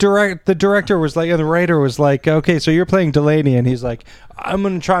like the director was like, and the writer was like, okay, so you're playing Delaney, and he's like, I'm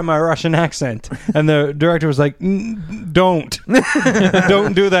going to try my Russian accent. And the director was like, don't.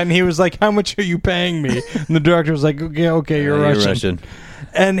 Don't do that. And he was like, how much are you paying me? And the director was like, okay, you're Russian.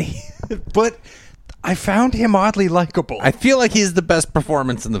 But I found him oddly likable. I feel like he's the best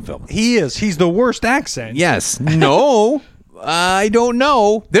performance in the film. He is. He's the worst accent. Yes. No. I don't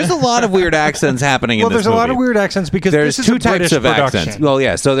know. There's a lot of weird accents happening in this movie. Well, there's a lot of weird accents because there's this is two a types British of production. accents. Well,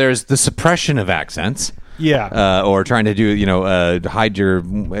 yeah. So there's the suppression of accents. Yeah. Or trying to do, hide your,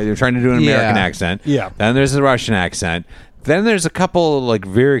 trying to do an American accent. Yeah. Then there's the Russian accent. Then there's a couple like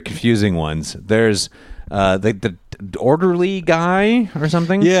very confusing ones. There's the orderly guy or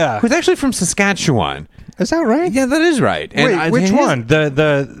something. Yeah. Who's actually from Saskatchewan. Is that right? Yeah, that is right. And Wait, which one?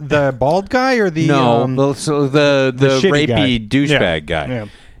 The bald guy or the the shitty rapey douchebag guy. Yeah.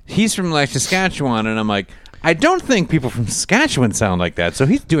 He's from like Saskatchewan, and I'm like, I don't think people from Saskatchewan sound like that. So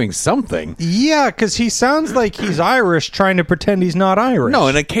he's doing something. Yeah, because he sounds like he's Irish, trying to pretend he's not Irish. No,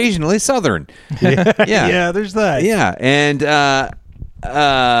 and occasionally Southern. Yeah, there's that. Yeah, and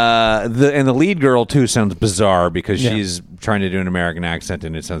the lead girl too sounds bizarre because she's trying to do an American accent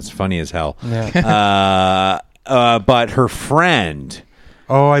and it sounds funny as hell. Yeah. But her friend.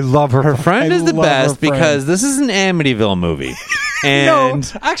 Oh, I love her. Her friend is the best because this is an Amityville movie. And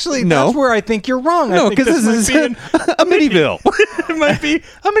that's where I think you're wrong. No, because this is Amityville. It might be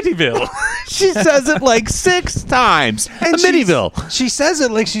Amityville. She says it like 6 times. Amityville. She says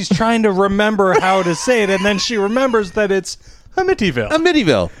it like she's trying to remember how to say it, and then she remembers that it's Amityville.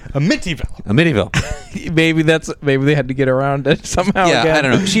 Amityville. Maybe they had to get around it somehow. Yeah, again. I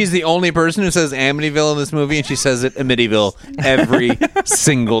don't know. She's the only person who says Amityville in this movie, and she says it Amityville every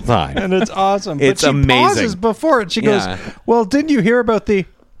single time. And it's awesome. It's but she amazing. pauses before it. She goes, well, didn't you hear about the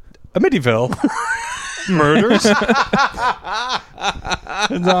Amityville murders?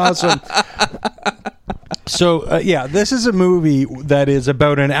 It's awesome. So, this is a movie that is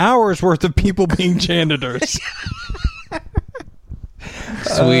about an hour's worth of people being janitors.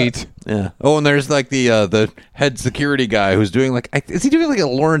 Sweet. Yeah. Oh, and there's like the head security guy who's doing like, is he doing like a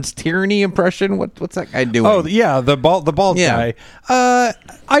Lawrence Tierney impression? What's that guy doing? Oh yeah, the bald guy.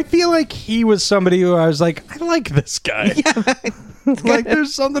 I feel like he was somebody who I was like, I like this guy. Like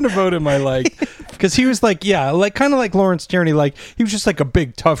there's something about him I like because he was like kind of like Lawrence Tierney, like he was just like a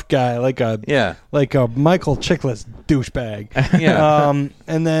big tough guy, like a Michael Chiklis douchebag.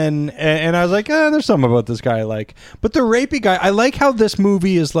 And I was like, there's something about this guy I like. But the rapey guy, I like how this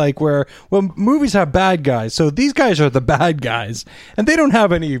movie is like where movies have bad guys, so these guys are the bad guys, and they don't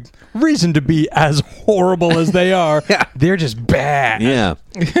have any reason to be as horrible as they are. They're just bad. Yeah.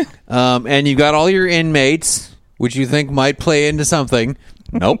 And you got all your inmates, which you think might play into something.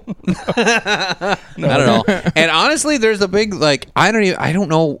 Nope. Not at all. And honestly, there's a big I don't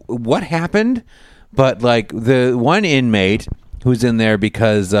know what happened, but like the one inmate who's in there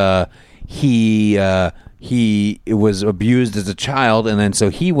because he was abused as a child, and then so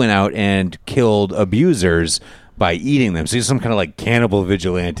he went out and killed abusers by eating them. So he's some kind of like cannibal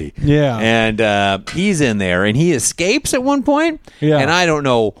vigilante. Yeah. And he's in there, and he escapes at one point. Yeah. And I don't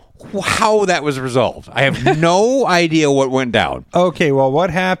know how that was resolved. I have no idea what went down. Okay, well, what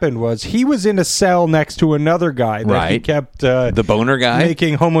happened was he was in a cell next to another guy that he kept the boner guy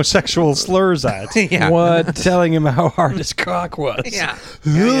making homosexual slurs at. Yeah. What? Telling him how hard his cock was. Yeah.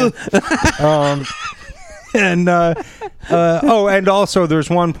 And and also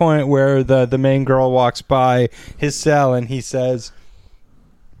there's one point where the main girl walks by his cell and he says,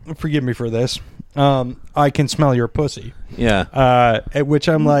 forgive me for this, I can smell your pussy. Yeah. At which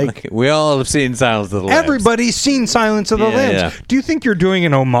I'm like, we all have seen Silence of the Lambs. Everybody's seen Silence of the Lambs. Yeah. Do you think you're doing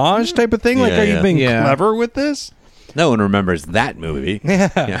an homage type of thing? Like, are you being clever with this? No one remembers that movie. Yeah.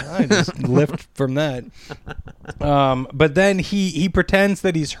 I just lift from that. But then he pretends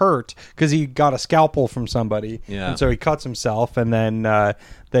that he's hurt because he got a scalpel from somebody. Yeah. And so he cuts himself, and then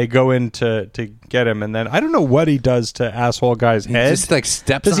they go in to get him. And then I don't know what he does to asshole guy's head. Just like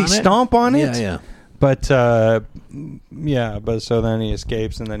steps Does on he it? stomp on it? Yeah. But but so then he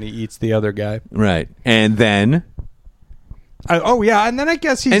escapes, and then he eats the other guy. Right. And then... and then I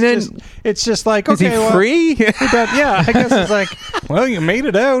guess it's just like, is okay, he free? I guess it's like, well, you made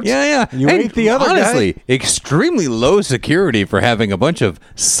it out. Yeah. You and ate the other honestly, guy. extremely low security for having a bunch of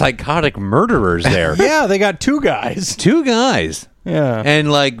psychotic murderers there. Yeah, they got 2 guys. 2 guys. Yeah.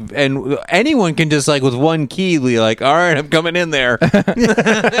 And anyone can just with one key be like, all right, I'm coming in there.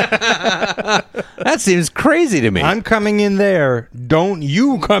 That seems crazy to me. I'm coming in there. Don't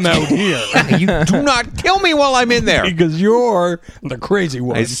you come out here. You do not kill me while I'm in there. Because you're the crazy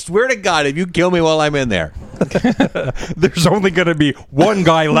one. I swear to God, if you kill me while I'm in there. there's only going to be one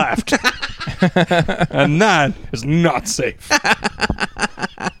guy left. And that is not safe.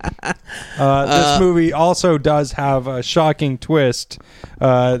 This movie also does have a shocking twist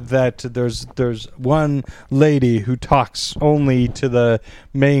that there's one lady who talks only to the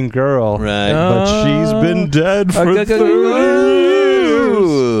main girl. Right. But she's been dead for 30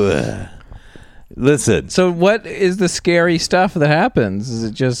 years. Listen. So what is the scary stuff that happens? Is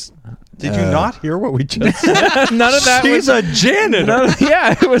it just... Did you not hear what we just said? None of that She's was... a janitor.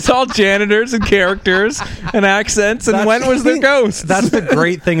 Yeah, it was all janitors and characters and accents, and when was the ghost? That's the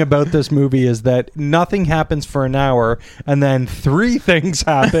great thing about this movie is that nothing happens for an hour, and then 3 things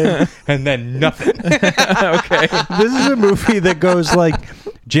happen, and then nothing. Okay. This is a movie that goes like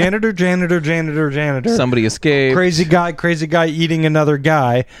janitor, janitor, janitor, janitor. Somebody escaped. Crazy guy eating another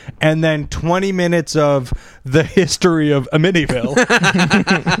guy, and then 20 minutes of the history of Amityville.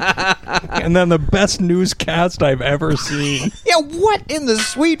 And then the best newscast I've ever seen. Yeah, what in the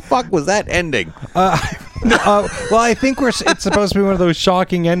sweet fuck was that ending? Well, I think it's supposed to be one of those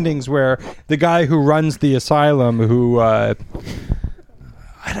shocking endings where the guy who runs the asylum, who I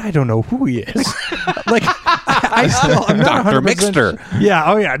don't know who he is. Like, I'm not Dr. 100% Mixter.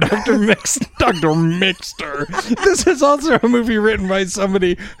 Yeah, oh yeah, Dr. Mixter. This is also a movie written by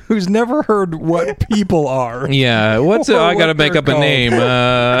somebody who's never heard what people are. Yeah, what's it? Or I gotta what make they're up a called. name.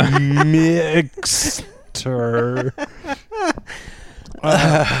 Mixter.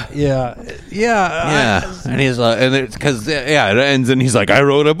 Yeah, And he's and it's because it ends and he's like, I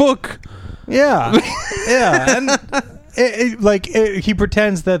wrote a book. yeah, and he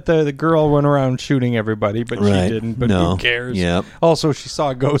pretends that the girl went around shooting everybody, but Right. she didn't. But No. who cares? Yep. Also, she saw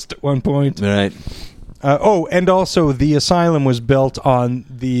a ghost at one point. Right. And also the asylum was built on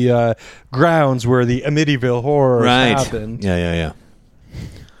the grounds where the Amityville horror happened. Yeah.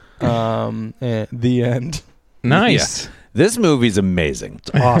 The end. Nice. Yeah. This movie's amazing.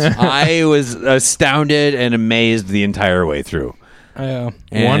 Awesome. I was astounded and amazed the entire way through. Yeah.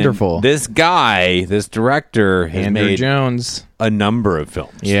 And Wonderful. This director, has Andrew made Jones. a number of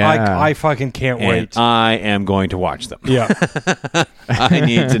films. Yeah. I fucking can't And wait. I am going to watch them. Yeah. I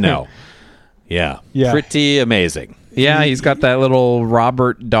need to know. Yeah. Yeah. Pretty amazing. Yeah, he's got that little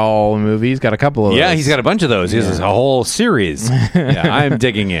Robert doll movie. He's got a couple of those. Yeah, he's got a bunch of those. He has a whole series. Yeah, I'm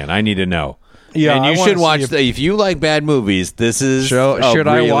digging in. I need to know. Yeah, and I you wanna should watch. see If you like bad movies, this is. Should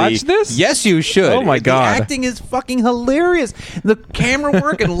I watch this? Yes, you should. Oh, my God. The acting is fucking hilarious. The camera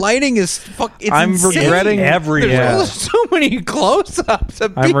work and lighting is it's I'm insane. regretting everything. There's so many close-ups.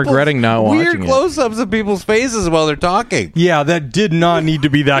 Of I'm people's- regretting not watching weird it. close-ups of people's faces while they're talking. Yeah, that did not need to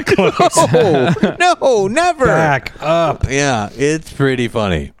be that close. No, never. Back up. Yeah, it's pretty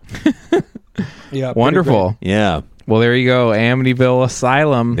funny. Yeah. pretty Wonderful. Yeah, Well, there you go. Amityville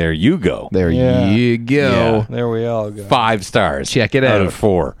Asylum. there you go. There Yeah. you go. Yeah. great. There we all go. 5 stars. Check it out out. of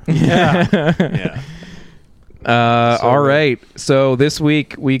 4. Yeah. Yeah. All right. So this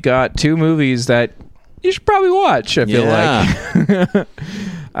week we got 2 movies that you should probably watch, I feel like.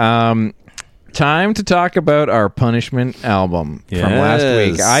 Time to talk about our Punishment album from last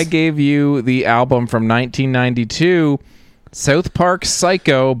week. Yes. I gave you the album from 1992, South Park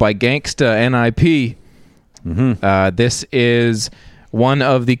Psycho by Gangsta NIP. This is one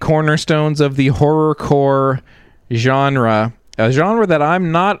of the cornerstones of the horrorcore genre, a genre that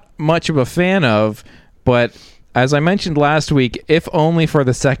I'm not much of a fan of, but as I mentioned last week, if only for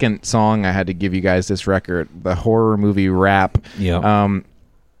the second song I had to give you guys this record, the horror movie Rap. Yeah.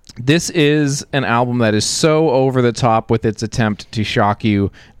 This is an album that is so over the top with its attempt to shock you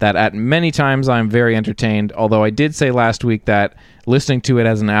that at many times I'm very entertained, although I did say last week that listening to it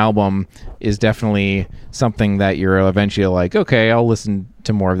as an album is definitely something that you're eventually like, okay, I'll listen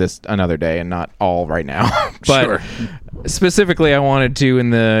to more of this another day and not all right now. But Sure. specifically I wanted to in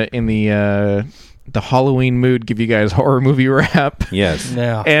the Halloween mood give you guys horror movie Rap. Yes.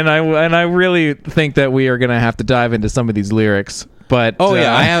 Yeah. And I really think that we are going to have to dive into some of these lyrics. But Oh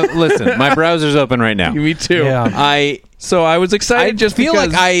yeah, I have. Listen, my browser's open right now. me too. Yeah. So I was excited I just feel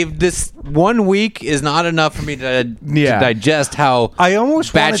because like this 1 week is not enough for me to digest how I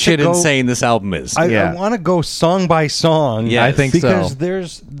almost wanted to batshit go- insane this album is. Yeah. I want to go song by song. Yes. I think because so.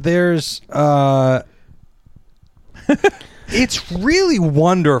 there's it's really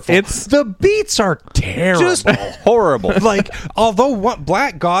wonderful. The beats are terrible. Just horrible. like, although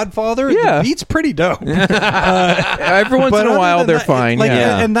Black Godfather, Yeah. the beat's pretty dope. every once in a other while than they're that, fine. Like,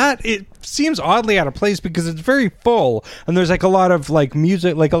 yeah. and that it seems oddly out of place because it's very full, and there's like a lot of like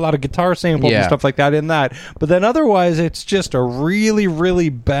music, like a lot of guitar samples Yeah. and stuff like that in that. But then otherwise, it's just a really, really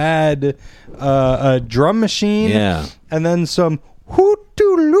bad drum machine. Yeah. and then some hoot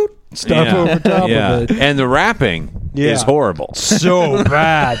doo loot stuff over top of it. And the rapping is horrible. So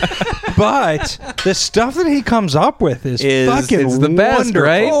bad. But the stuff that he comes up with is fucking it's the best, wonderful.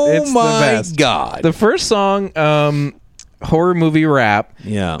 right? Oh It's my the best. God. The first song, horror movie rap.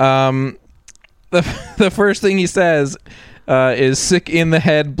 Yeah. The first thing he says is sick in the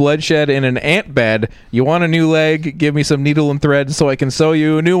head, bloodshed in an ant bed. You want a new leg? Give me some needle and thread so I can sew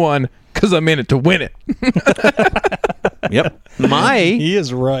you a new one, because I'm in it to win it. Yep. He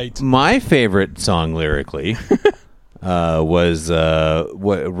is right. My favorite song lyrically was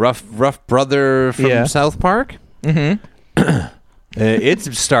Rough Brother from South Park. Mm-hmm.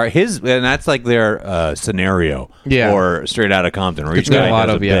 And that's like their scenario, or Straight Outta Compton, where each guy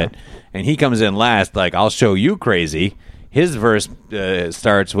does a bit, and he comes in last. Like, I'll show you crazy. His verse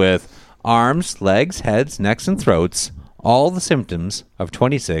starts with arms, legs, heads, necks, and throats. All the symptoms of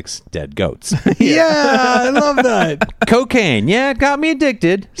 26 dead goats. Yeah, I love that. Cocaine, yeah, it got me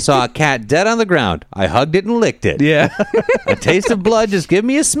addicted. Saw a cat dead on the ground. I hugged it and licked it. Yeah. A taste of blood, just give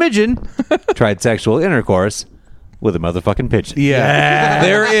me a smidgen. Tried sexual intercourse with a motherfucking pigeon. Yeah.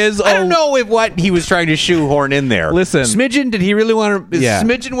 There is I don't know if what he was trying to shoehorn in there. Listen. Smidgen, did he really want to... Is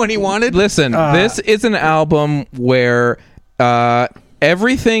smidgen what he wanted? Listen, this is an album where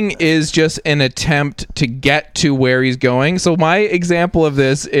everything is just an attempt to get to where he's going. So my example of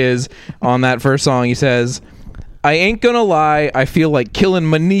this is on that first song, he says, I ain't gonna lie, I feel like killing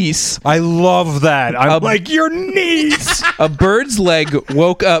my niece. I love that. I'm like, your niece. A bird's leg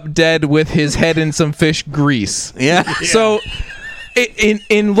woke up dead with his head in some fish grease. Yeah. So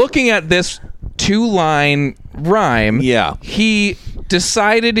in looking at this 2-line rhyme, he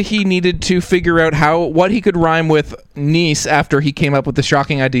decided he needed to figure out what he could rhyme with niece after he came up with the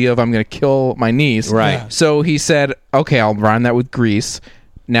shocking idea of I'm going to kill my niece. Right. Yeah. So he said, okay, I'll rhyme that with grease.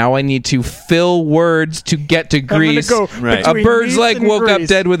 Now I need to fill words to get to grease. Go A bird's leg woke up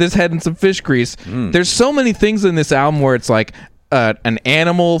dead with his head in some fish grease. There's so many things in this album where it's like an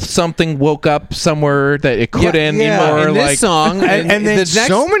animal, something woke up somewhere that it couldn't anymore. In this song, and then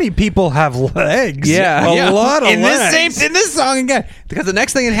so many people have legs. Yeah. A lot of legs. In this song again, because the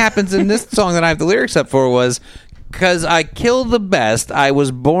next thing that happens in this song that I have the lyrics up for was, because I killed the best, I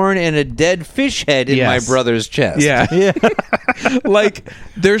was born in a dead fish head in my brother's chest. Yeah. Like,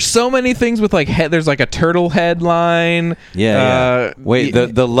 there's so many things with, like, head. There's, like, a turtle head line. Yeah. Wait,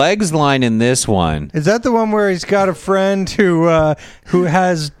 the legs line in this one. Is that the one where he's got a friend who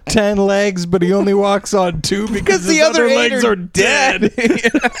has 10 legs, but he only walks on 2 because the his other legs are dead?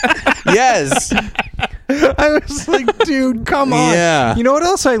 Yes. I was like, dude, come on. Yeah. You know what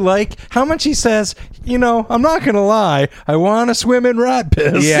else I like? How much he says, I'm not going to lie, I want to swim in rat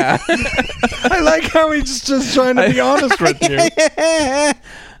piss. Yeah. I like how he's just trying to be honest with you.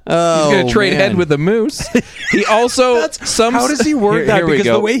 Oh, he's going to trade head with a moose. He also... How does he word that? Here we Because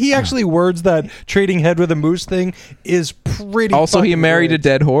go. the way he actually words that trading head with a moose thing is pretty Also, he fucking married great. a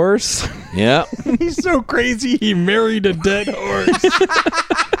dead horse. Yeah. He's so crazy, he married a dead horse.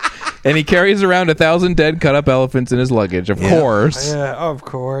 And he carries around 1,000 dead cut-up elephants in his luggage, of course. Yeah, of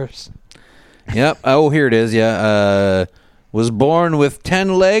course. Yep. Oh, here it is. Yeah. Was born with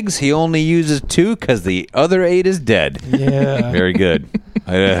 10 legs. He only uses 2 because the other 8 is dead. Yeah. Very good.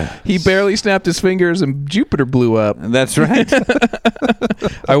 He barely snapped his fingers and Jupiter blew up. That's right.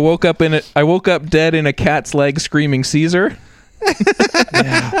 I woke up dead in a cat's leg screaming Caesar.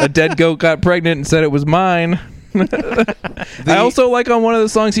 A dead goat got pregnant and said it was mine. I also like on one of the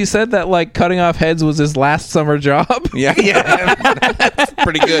songs he said that like cutting off heads was his last summer job. Yeah. That's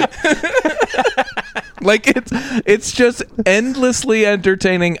pretty good. Like it's just endlessly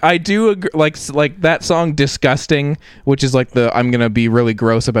entertaining. I do agree, like that song "Disgusting," which is like the I'm gonna be really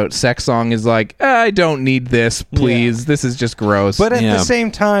gross about sex song, is like I don't need this, please. This is just gross. But at the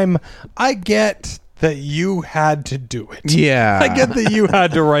same time, I get that you had to do it. Yeah. I get that you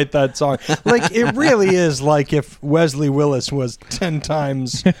had to write that song. Like, it really is like if Wesley Willis was 10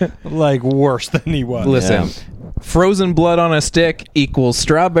 times like worse than he was. Listen, frozen blood on a stick equals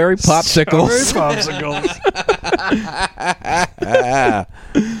strawberry popsicles. Strawberry popsicles.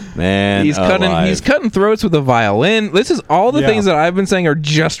 Man, He's cutting throats with a violin. This is all the things that I've been saying are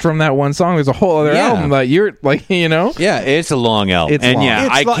just from that one song. There's a whole other album that you're like, Yeah, it's a long album. It's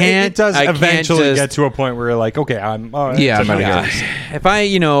long. It does eventually get to a point where you're like, okay, I'm all right. If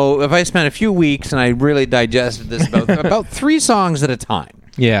I spent a few weeks and I really digested this about 3 songs at a time.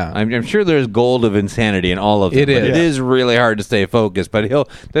 Yeah, I'm sure there's gold of insanity in all of them. It is really hard to stay focused. But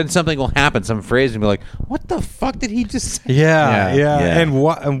then something will happen, some phrase, and be like, "What the fuck did he just say?" Yeah. And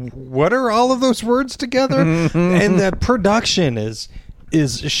what are all of those words together? And the production is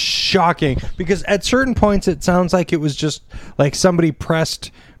shocking because at certain points it sounds like it was just like somebody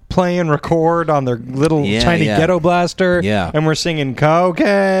pressed play and record on their little Yeah, tiny yeah. ghetto blaster. Yeah. And we're singing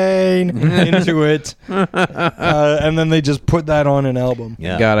cocaine into it. And then they just put that on an album.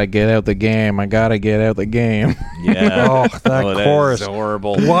 Yeah. Gotta get out the game. I gotta get out the game. Yeah. Oh, that chorus. is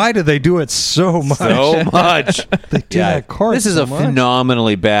horrible. Why do they do it so much? So much. They do that chorus This is so a much.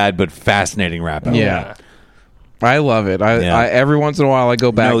 phenomenally bad but fascinating rap album. Yeah. I love it. Yeah. I every once in a while I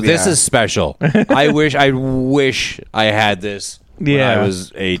go back. No, this yeah. is special. I wish I had this when Yeah. I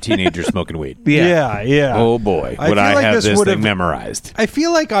was a teenager smoking weed. Yeah. Oh boy, I would feel I like have this this would thing have- memorized? I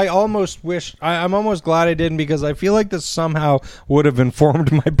feel like I almost wish I'm almost glad I didn't, because I feel like this somehow would have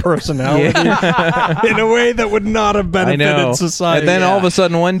informed my personality in a way that would not have I benefited know. society. And then all of a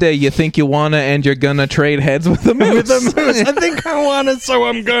sudden one day you think you wanna and you're gonna trade heads with the moose. with a moose. I think I want it, so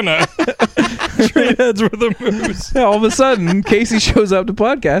I'm gonna trade heads with a moose. All of a sudden Casey shows up to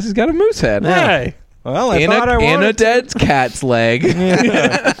podcast. He's got a moose head. Hey, well, I In thought I a wanted to. dead cat's leg.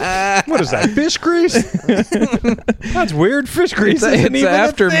 What is that? Fish grease? That's weird. Fish grease isn't even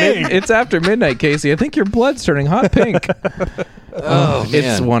after a thing. it's after midnight, Casey. I think your blood's turning hot pink. Oh,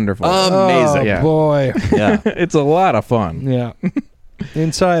 It's man. wonderful. Amazing. Oh Yeah. boy. Yeah. It's a lot of fun. Yeah.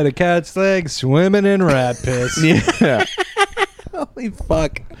 Inside a cat's leg, swimming in rat piss. Yeah. Holy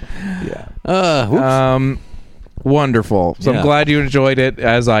fuck. Yeah. Whoops. Wonderful. So Yeah. I'm glad you enjoyed it,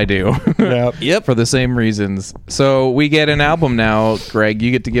 as I do. Yep. Yep. For the same reasons. So we get an album now, Greg.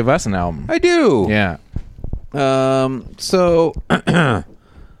 You get to give us an album. I do. Yeah. So hold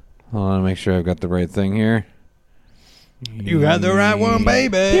on, make sure I've got the right thing here. You got the right one,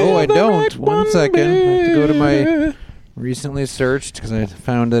 baby. Oh, I the don't. right One one, second. I have to go to my baby. recently searched because I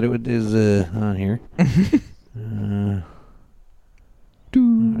found that it is on here.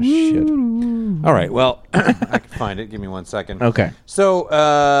 Oh, shit. All right. Well, I can find it. Give me 1 second. Okay. So,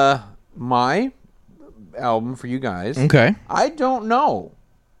 my album for you guys. Okay. I don't know.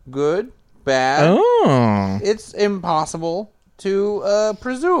 Good, bad. Oh. It's impossible to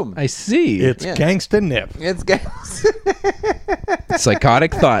presume. I see. It's Yeah. Gangsta Nip. It's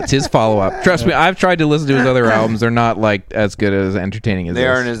Psychotic Thoughts, his follow-up. Trust me, I've tried to listen to his other albums. They're not like as good as entertaining as They this.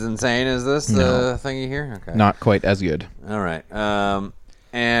 aren't as insane as this thingy here. Okay. Not quite as good. All right.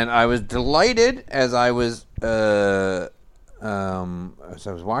 And I was delighted as I was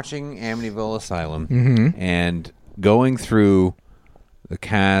watching Amityville Asylum and going through the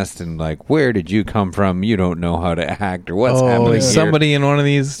cast and like, where did you come from? You don't know how to act or what's happening is here. somebody in one of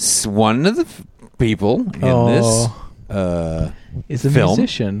these One of the people in this is a film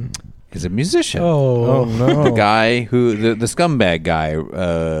musician. is a musician. Oh, no. The guy who the scumbag guy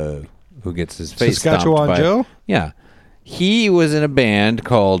who gets his face Saskatchewan stomped by, Joe? Yeah. He was in a band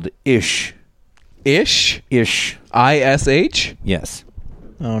called Ish. Ish? Ish. ISH? Yes.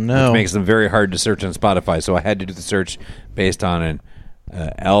 Oh, no. Which makes them very hard to search on Spotify, so I had to do the search based on an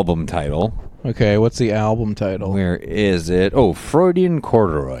album title. Okay, what's the album title? Where is it? Oh, Freudian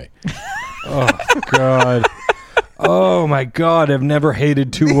Corduroy. Oh, God. Oh, my God. I've never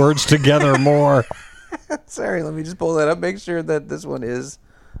hated two words together more. Sorry, let me just pull that up. Make sure that this one is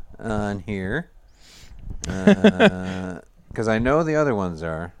on here. Because I know the other ones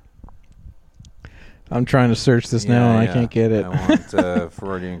are. I'm trying to search this now and I can't get it. I want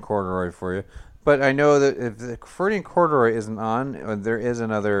Freudian Corduroy for you. But I know that if the Freudian Corduroy isn't on, there is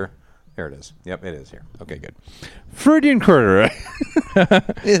another. There it is. Yep, it is here. Okay, good. Freudian Corduroy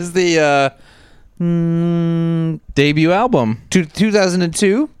is the Debut album.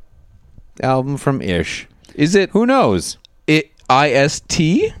 2002 album from Ish. Is it Who knows? IST?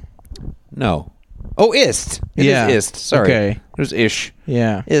 No. Oh, Ist. It Yeah. is Ist. Sorry. Okay. There's Ish.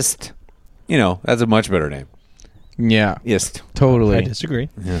 Yeah. Ist. You know, that's a much better name. Yeah. Ist. Totally. I disagree.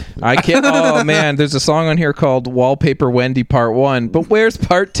 I can't. Oh man, there's a song on here called "Wallpaper Wendy Part 1," but where's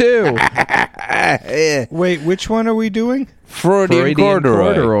Part 2? Wait, which one are we doing? Freudian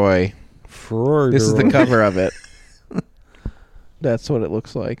Corduroy. This is the cover of it. That's what it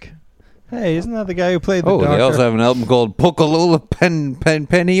looks like. Hey, isn't that the guy who played the Oh, doctor? they also have an album called Pocalola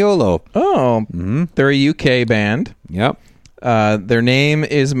Peniolo. Oh, they're a UK band. Yep. Their name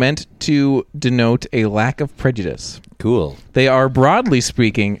is meant to denote a lack of prejudice. Cool. They are, broadly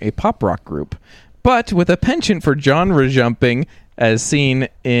speaking, a pop rock group, but with a penchant for genre jumping as seen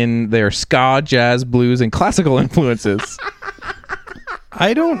in their ska, jazz, blues, and classical influences.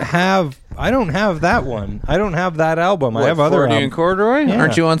 I don't have that one. I don't have that album. I have other Freudian albums. Corduroy? Yeah.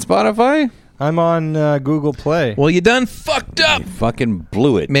 Aren't you on Spotify? I'm on Google Play. Well, you done fucked up. You fucking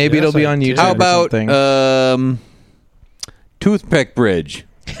blew it. Maybe Yes, it'll be I on did. YouTube. How or about something. Toothpick Bridge?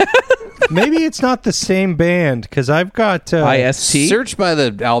 Maybe it's not the same band because I've got IST? Search by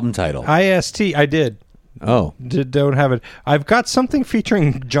the album title. IST. I did. Oh. Don't have it. I've got something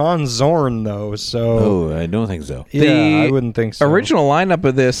featuring John Zorn, though, so... Oh, I don't think so. Yeah, I wouldn't think so. Original lineup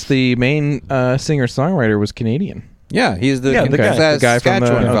of this, the main singer-songwriter was Canadian. Yeah, he's the, Yeah, the guy from the...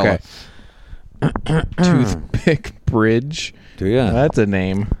 Saskatchewan fella. Toothpick Bridge. Yeah. That's a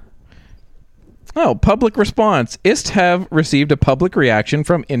name. Oh, public response. IST have received a public reaction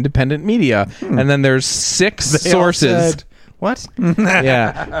from independent media. And then there's 6 They all sources. said, what?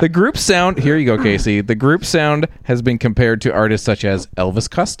 Yeah. The group sound... Here you go, Casey. The group sound has been compared to artists such as Elvis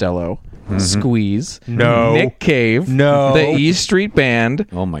Costello, Squeeze, No. Nick Cave, No. the E Street Band,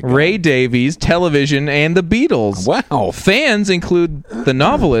 Oh my God. Ray Davies, Television, and the Beatles. Wow. Fans include the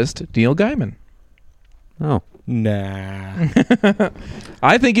novelist Neil Gaiman. Oh. Nah.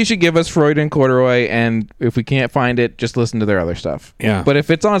 I think you should give us Freud and Corduroy, and if we can't find it, just listen to their other stuff. Yeah. But if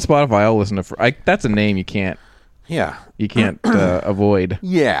it's on Spotify, I'll listen to. That's a name you can't Yeah. avoid.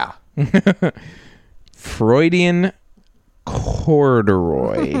 Yeah. Freudian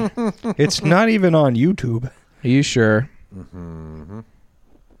Corduroy. It's not even on YouTube. Are you sure?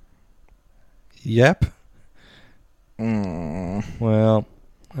 Yep. Well,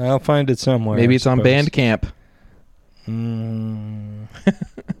 I'll find it somewhere. Maybe I it's on suppose. Bandcamp.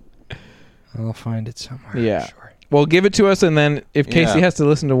 I'll find it somewhere. Yeah. Sure. Well, give it to us, and then if Casey Yeah. has to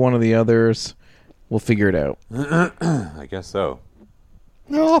listen to one of the others, we'll figure it out. I guess so.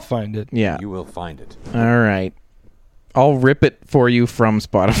 No, I'll find it. Yeah. You will find it. All right. I'll rip it for you from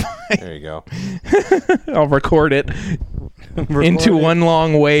Spotify. There you go. I'll record it into one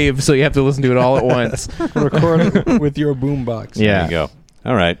long wave, so you have to listen to it all at once. Record it with your boombox. There Yeah. you go.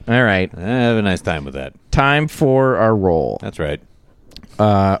 All right. All right. Have a nice time with that. Time for our roll. That's right.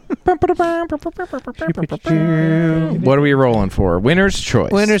 What are we rolling for? Winner's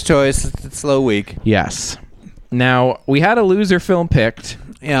choice. Winner's choice. It's a slow week. Yes. Now, we had a loser film picked.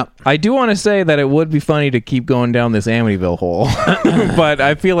 Yeah. I do want to say that it would be funny to keep going down this Amityville hole, but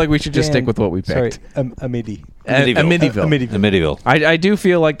I feel like we should just stick with what we picked. Sorry, Amity. Amityville. Amityville. I do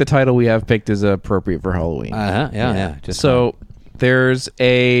feel like the title we have picked is appropriate for Halloween. Yeah. Just So there's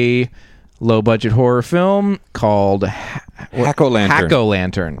a low-budget horror film called Hack-O-Lantern.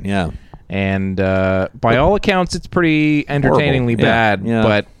 Hack-O-Lantern. Yeah. And by all accounts, it's pretty entertainingly Horrible. Yeah, bad, yeah.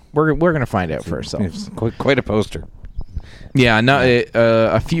 but we're going to find out for ourselves. It's quite a poster. Yeah, not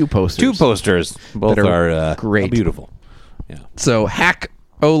a few posters. 2 posters. Both that are are great. beautiful. Yeah. So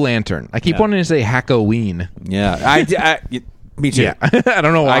Hack-O-Lantern. I keep wanting to say Hack-O-Ween. Yeah. Me too. Yeah, I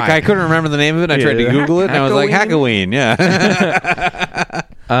don't know why. I couldn't remember the name of it. I tried to Google it, and I was like, Hack-O-Ween. Yeah.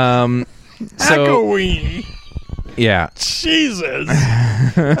 So, yeah. Jesus.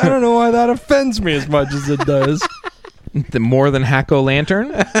 I don't know why that offends me as much as it does. More than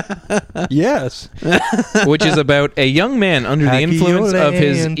Hack-O-Lantern, Yes. which is about a young man under the influence of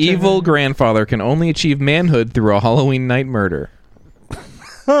his Hack-O-Lantern. evil grandfather can only achieve manhood through a Halloween night murder.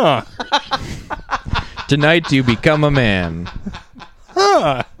 Huh. Tonight you become a man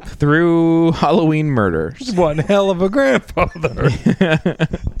Huh. through Halloween murder. One hell of a grandfather.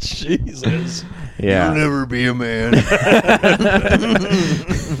 Jesus. Yeah. never be a man.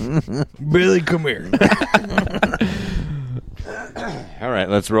 Billy, come here. All right,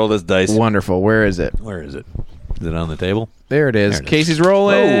 let's roll this dice. Wonderful. Where is it? Where is it? Is it on the table? There it is. There it is. Casey's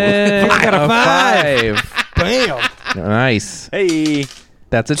rolling. I got a 5. Bam. Nice. Hey.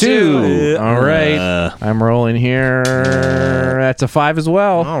 That's a 2. 2. All right. I'm rolling here. That's a 5 as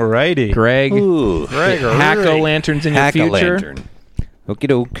well. Alrighty. Greg. Ooh. Hack-O-Lanterns in your future. Hack-O-Lantern. Okie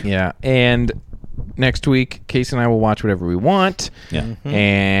doke. Yeah. And next week, Casey and I will watch whatever we want. Yeah.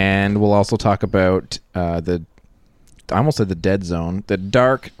 And we'll also talk about I almost said the Dead Zone, the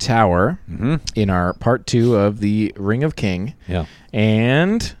Dark Tower, in our part 2 of the Ring of King. Yeah.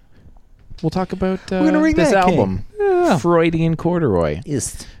 And we'll talk about gonna ring this that album, Freudian Corduroy.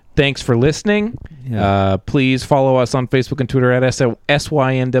 Is. Thanks for listening. Yeah. Please follow us on Facebook and Twitter at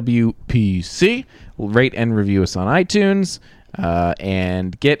SYNWPC. Rate and review us on iTunes.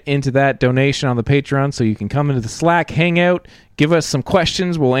 And get into that donation on the Patreon so you can come into the Slack, hang out, give us some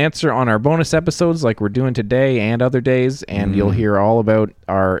questions. We'll answer on our bonus episodes like we're doing today and other days. And you'll hear all about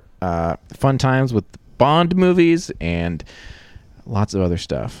our fun times with Bond movies and lots of other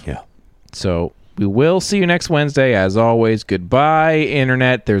stuff. Yeah. So we will see you next Wednesday. As always, goodbye,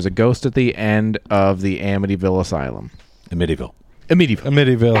 Internet. There's a ghost at the end of the Amityville Asylum. Amityville.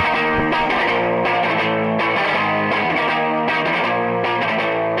 Amityville.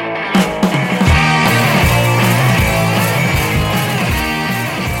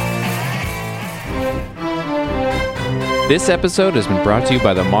 This episode has been brought to you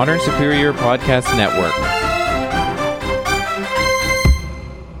by the Modern Superior Podcast Network.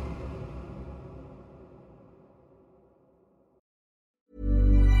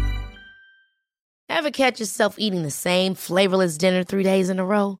 Ever catch yourself eating the same flavorless dinner 3 days in a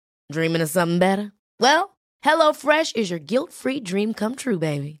row? Dreaming of something better? Well, HelloFresh is your guilt-free dream come true,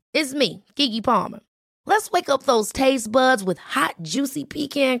 baby. It's me, Keke Palmer. Let's wake up those taste buds with hot, juicy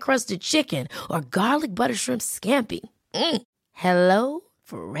pecan-crusted chicken or garlic butter shrimp scampi. Hello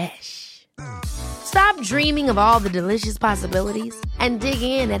Fresh. Stop dreaming of all the delicious possibilities and dig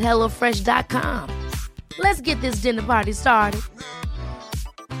in at HelloFresh.com. Let's get this dinner party started.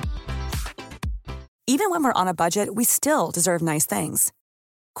 Even when we're on a budget, we still deserve nice things.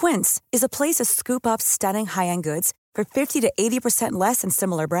 Quince is a place to scoop up stunning high-end goods for 50 to 80% less than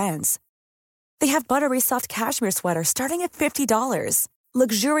similar brands. They have buttery soft cashmere sweaters starting at $50,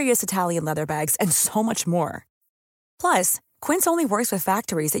 luxurious Italian leather bags, and so much more. Plus, Quince only works with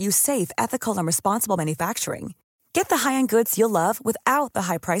factories that use safe, ethical, and responsible manufacturing. Get the high-end goods you'll love without the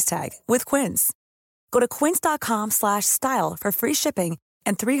high price tag with Quince. Go to quince.com/style for free shipping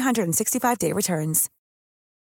and 365-day returns.